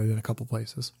talked about it in a couple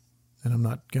places. And I'm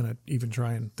not going to even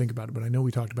try and think about it, but I know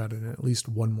we talked about it in at least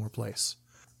one more place.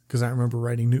 Because I remember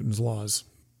writing Newton's laws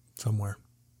somewhere.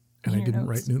 And I didn't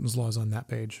write Newton's laws on that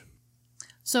page.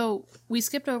 So we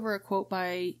skipped over a quote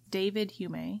by David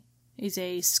Hume. He's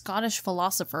a Scottish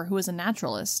philosopher who is a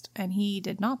naturalist, and he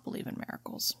did not believe in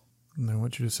miracles. And I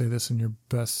want you to say this in your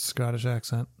best Scottish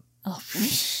accent. Oh.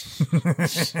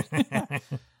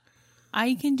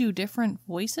 I can do different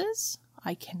voices.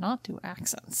 I cannot do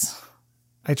accents.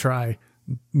 I try.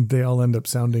 They all end up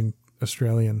sounding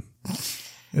Australian,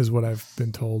 is what I've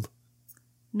been told.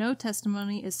 No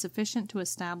testimony is sufficient to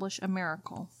establish a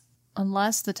miracle,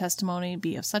 unless the testimony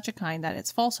be of such a kind that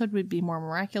its falsehood would be more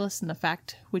miraculous than the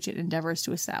fact which it endeavors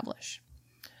to establish.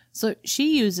 So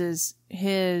she uses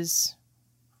his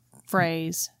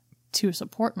phrase to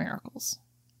support miracles,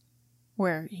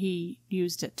 where he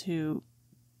used it to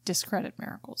discredit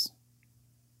miracles.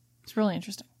 It's really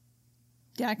interesting.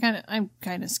 Yeah, I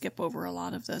kind of skip over a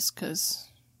lot of this because,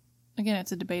 again,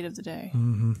 it's a debate of the day.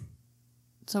 Mm-hmm.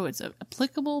 So it's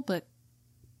applicable, but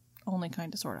only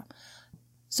kind of, sort of.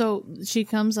 So she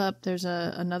comes up, there's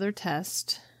another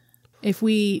test. If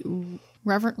we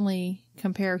reverently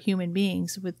compare human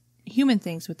things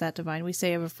with that divine, we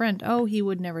say of a friend, oh, he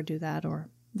would never do that, or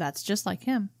that's just like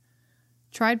him.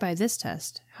 Tried by this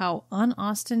test, how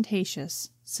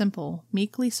unostentatious, simple,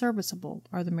 meekly serviceable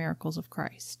are the miracles of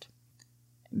Christ.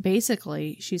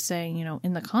 Basically, she's saying,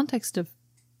 in the context of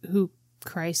who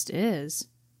Christ is,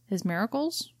 his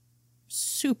miracles,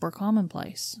 super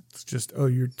commonplace. It's just, oh,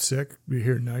 you're sick? You're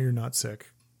here. Now you're not sick.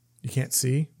 You can't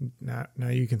see? Now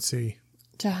you can see.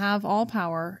 To have all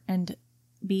power and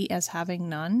be as having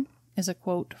none is a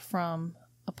quote from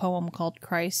a poem called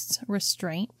Christ's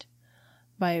Restraint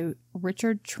by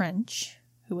Richard Trench,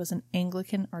 who was an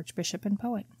Anglican archbishop and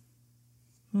poet.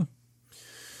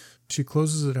 She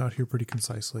closes it out here pretty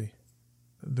concisely.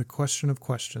 The question of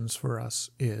questions for us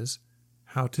is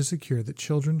how to secure that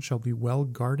children shall be well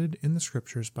guarded in the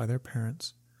Scriptures by their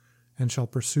parents and shall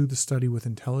pursue the study with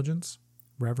intelligence,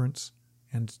 reverence,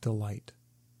 and delight.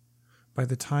 By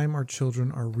the time our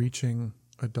children are reaching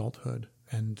adulthood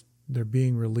and they're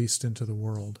being released into the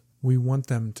world, we want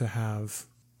them to have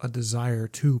a desire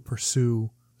to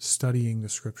pursue studying the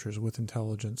scriptures with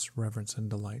intelligence, reverence, and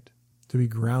delight, to be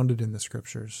grounded in the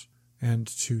scriptures, and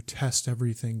to test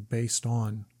everything based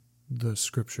on the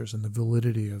scriptures and the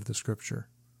validity of the scripture.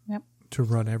 Yep. To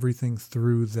run everything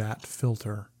through that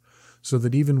filter, so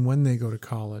that even when they go to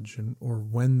college or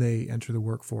when they enter the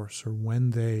workforce or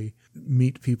when they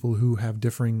meet people who have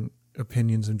differing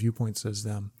opinions and viewpoints as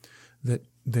them, that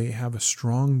they have a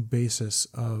strong basis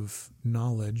of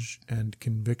knowledge and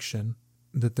conviction,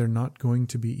 that they're not going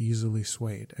to be easily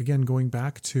swayed. Again, going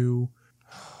back to,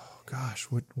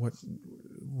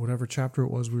 whatever chapter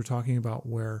it was we were talking about,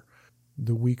 where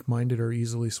the weak-minded are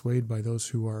easily swayed by those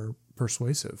who are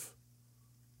persuasive.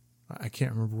 I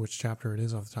can't remember which chapter it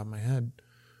is off the top of my head.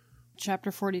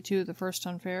 Chapter 42, the first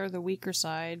unfair, the weaker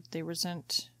side, they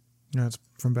resent. Yeah, it's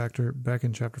from back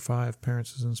in chapter 5,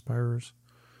 Parents as Inspirers.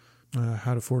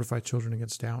 How to fortify children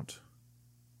against doubt.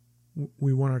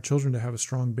 We want our children to have a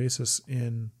strong basis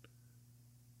in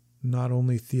not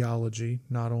only theology,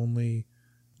 not only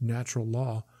natural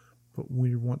law, but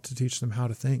we want to teach them how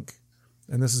to think.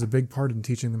 And this is a big part in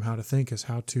teaching them how to think, is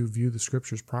how to view the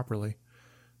scriptures properly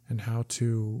and how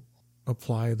to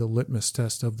apply the litmus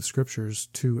test of the scriptures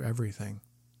to everything.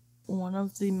 One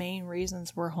of the main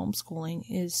reasons we're homeschooling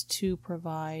is to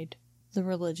provide the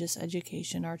religious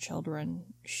education our children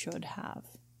should have,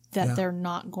 that they're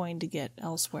not going to get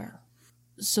elsewhere.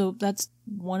 So that's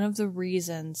one of the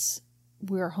reasons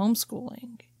we're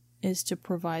homeschooling, is to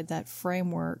provide that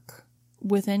framework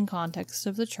within context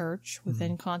of the church,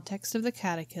 within context of the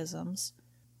catechisms,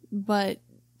 but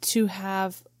to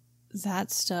have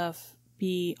that stuff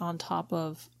be on top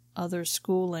of other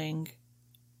schooling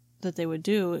that they would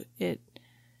do, it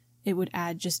would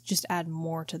add just add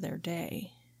more to their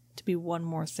day, to be one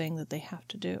more thing that they have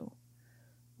to do.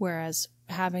 Whereas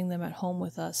having them at home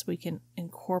with us, we can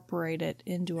incorporate it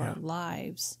into our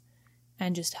lives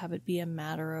and just have it be a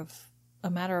matter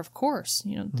of course.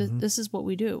 This is what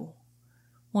we do.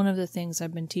 One of the things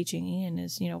I've been teaching Ian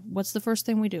is, what's the first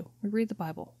thing we do? We read the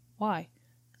Bible. Why?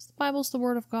 Because the Bible's the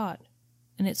Word of God,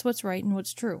 and it's what's right and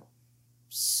what's true.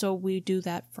 So we do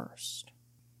that first.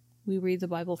 We read the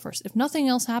Bible first. If nothing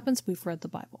else happens, we've read the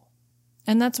Bible.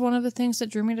 And that's one of the things that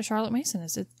drew me to Charlotte Mason,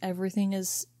 is everything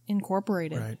is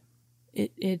incorporated. Right.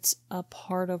 It's a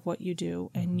part of what you do,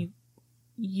 and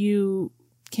you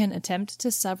can attempt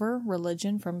to sever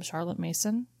religion from Charlotte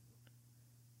Mason,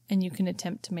 and you can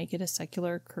attempt to make it a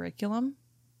secular curriculum,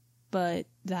 but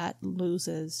that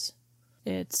loses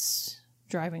its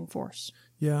driving force.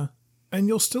 Yeah. And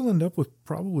you'll still end up with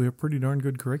probably a pretty darn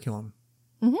good curriculum.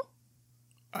 Mm-hmm.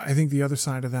 I think the other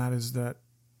side of that is that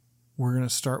we're going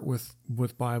to start with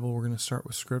Bible, we're going to start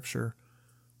with Scripture.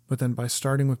 But then by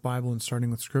starting with Bible and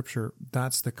starting with Scripture,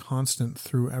 that's the constant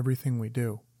through everything we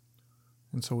do.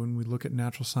 And so when we look at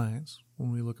natural science,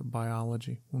 when we look at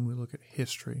biology, when we look at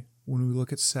history, when we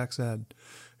look at sex ed,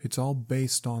 it's all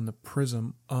based on the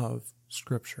prism of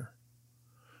Scripture.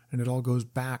 And it all goes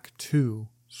back to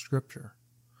Scripture.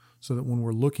 So that when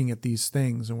we're looking at these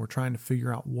things and we're trying to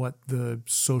figure out what the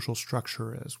social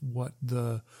structure is, what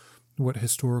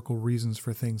historical reasons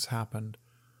for things happened,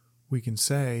 we can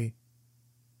say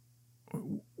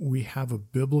we have a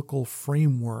biblical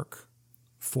framework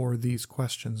for these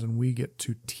questions, and we get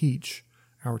to teach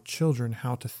our children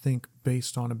how to think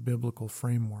based on a biblical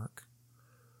framework,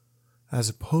 as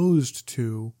opposed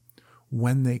to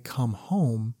when they come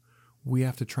home, we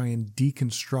have to try and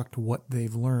deconstruct what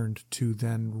they've learned to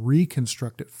then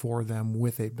reconstruct it for them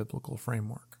with a biblical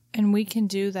framework. And we can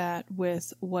do that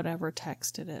with whatever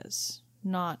text it is,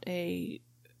 not a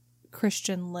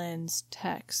Christian lens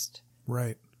text.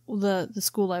 Right. The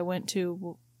school I went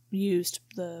to used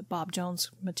the Bob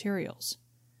Jones materials.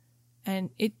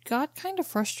 And it got kind of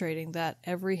frustrating that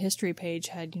every history page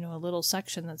had, a little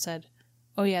section that said,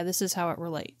 oh yeah, this is how it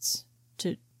relates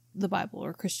to the Bible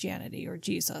or Christianity or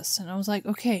Jesus. And I was like,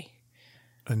 okay.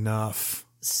 Enough.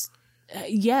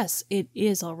 Yes, it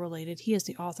is all related. He is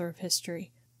the author of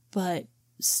history. But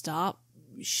stop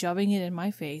shoving it in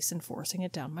my face and forcing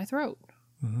it down my throat.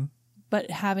 Mm-hmm. But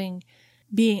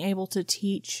being able to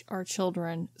teach our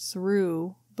children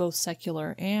through both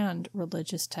secular and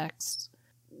religious texts,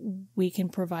 we can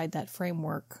provide that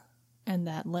framework and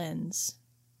that lens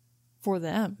for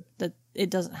them, that it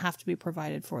doesn't have to be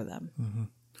provided for them. Mm-hmm.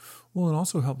 Well, and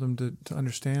also help them to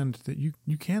understand that you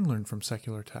can learn from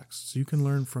secular texts. You can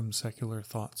learn from secular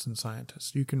thoughts and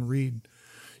scientists. You can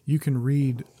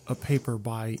read a paper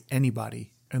by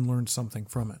anybody and learn something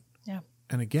from it. Yeah.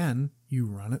 And again, you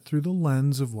run it through the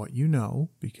lens of what you know,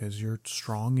 because you're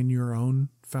strong in your own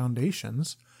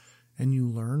foundations, and you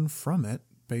learn from it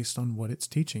based on what it's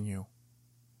teaching you.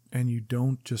 and you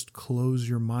don't just close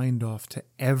your mind off to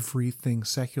everything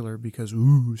secular because,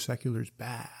 ooh, secular's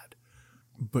bad,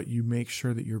 but you make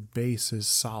sure that your base is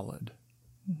solid.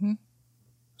 Mm-hmm.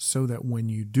 So that when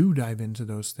you do dive into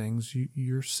those things,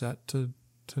 you're set to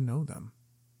know them.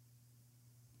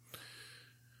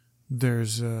 There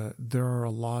are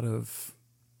a lot of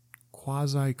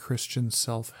quasi-Christian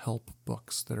self-help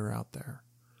books that are out there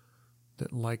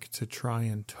that like to try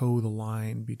and toe the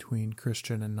line between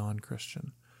Christian and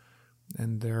non-Christian.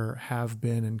 And there have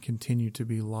been and continue to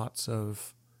be lots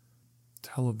of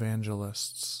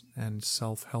televangelists and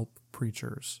self-help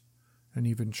preachers and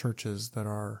even churches that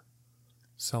are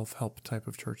self-help type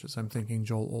of churches. I'm thinking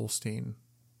Joel Osteen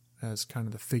as kind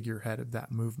of the figurehead of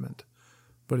that movement.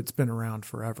 But it's been around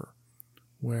forever,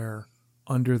 where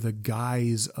under the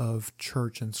guise of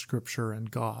church and scripture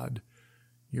and God,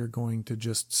 you're going to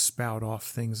just spout off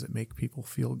things that make people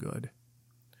feel good.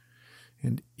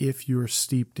 And if you're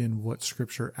steeped in what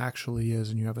scripture actually is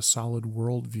and you have a solid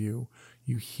worldview,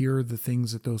 you hear the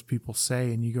things that those people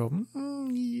say and you go,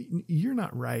 you're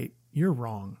not right, you're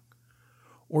wrong.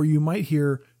 Or you might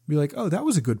be like, oh, that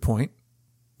was a good point.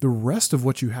 The rest of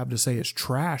what you have to say is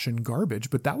trash and garbage,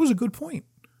 but that was a good point.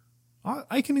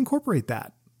 I can incorporate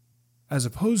that. As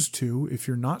opposed to, if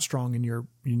you're not strong in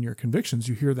your convictions,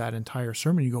 you hear that entire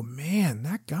sermon, you go, man,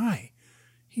 that guy,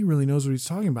 he really knows what he's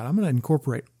talking about. I'm going to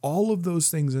incorporate all of those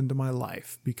things into my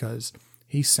life because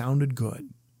he sounded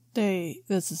good.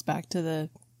 This is back to the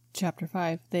chapter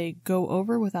 5. They go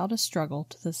over without a struggle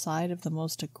to the side of the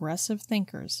most aggressive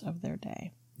thinkers of their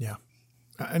day. Yeah.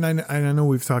 And I know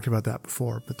we've talked about that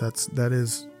before, but that's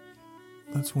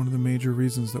one of the major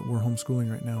reasons that we're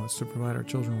homeschooling right now, is to provide our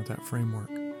children with that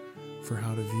framework for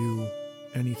how to view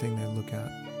anything they look at.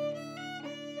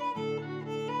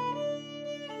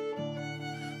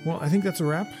 Well, I think that's a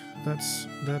wrap.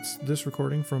 That's this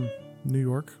recording from New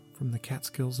York, from the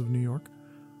Catskills of New York.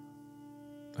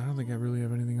 I don't think I really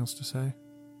have anything else to say.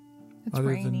 It's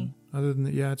rainy. Other than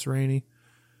that, yeah, it's rainy.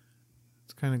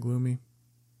 It's kind of gloomy.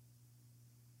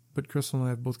 But Crystal and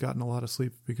I have both gotten a lot of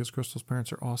sleep because Crystal's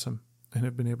parents are awesome and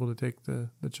have been able to take the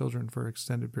children for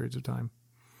extended periods of time.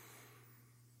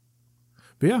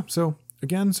 But yeah, so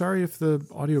again, sorry if the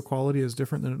audio quality is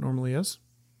different than it normally is.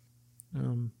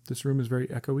 This room is very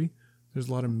echoey. There's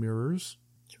a lot of mirrors.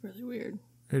 It's really weird.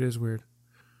 It is weird.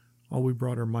 All we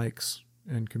brought are mics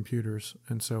and computers,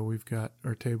 and so we've got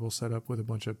our table set up with a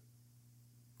bunch of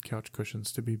couch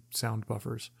cushions to be sound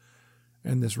buffers.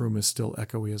 And this room is still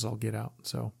echoey as all get out,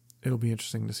 so it'll be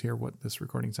interesting to hear what this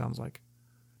recording sounds like.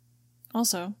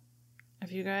 Also,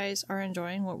 if you guys are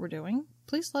enjoying what we're doing,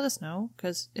 please let us know,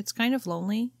 because it's kind of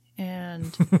lonely,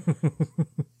 and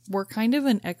we're kind of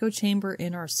an echo chamber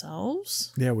in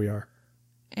ourselves. Yeah, we are.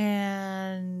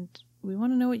 And we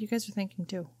want to know what you guys are thinking,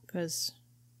 too, because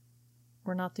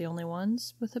we're not the only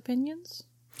ones with opinions.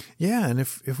 Yeah, and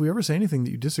if we ever say anything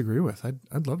that you disagree with,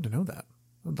 I'd love to know that.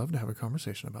 I'd love to have a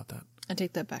conversation about that. I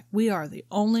take that back. We are the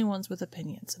only ones with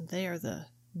opinions, and they are the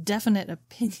definite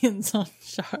opinions on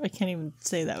Charlotte. I can't even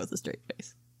say that with a straight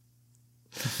face.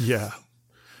 Yeah.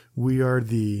 We are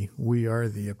the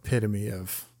epitome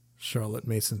of Charlotte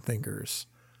Mason thinkers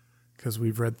because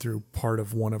we've read through part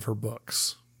of one of her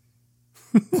books.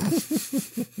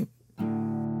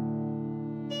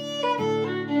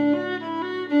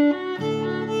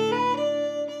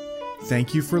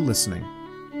 Thank you for listening.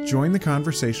 Join the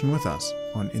conversation with us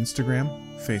on Instagram,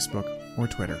 Facebook, or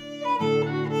Twitter.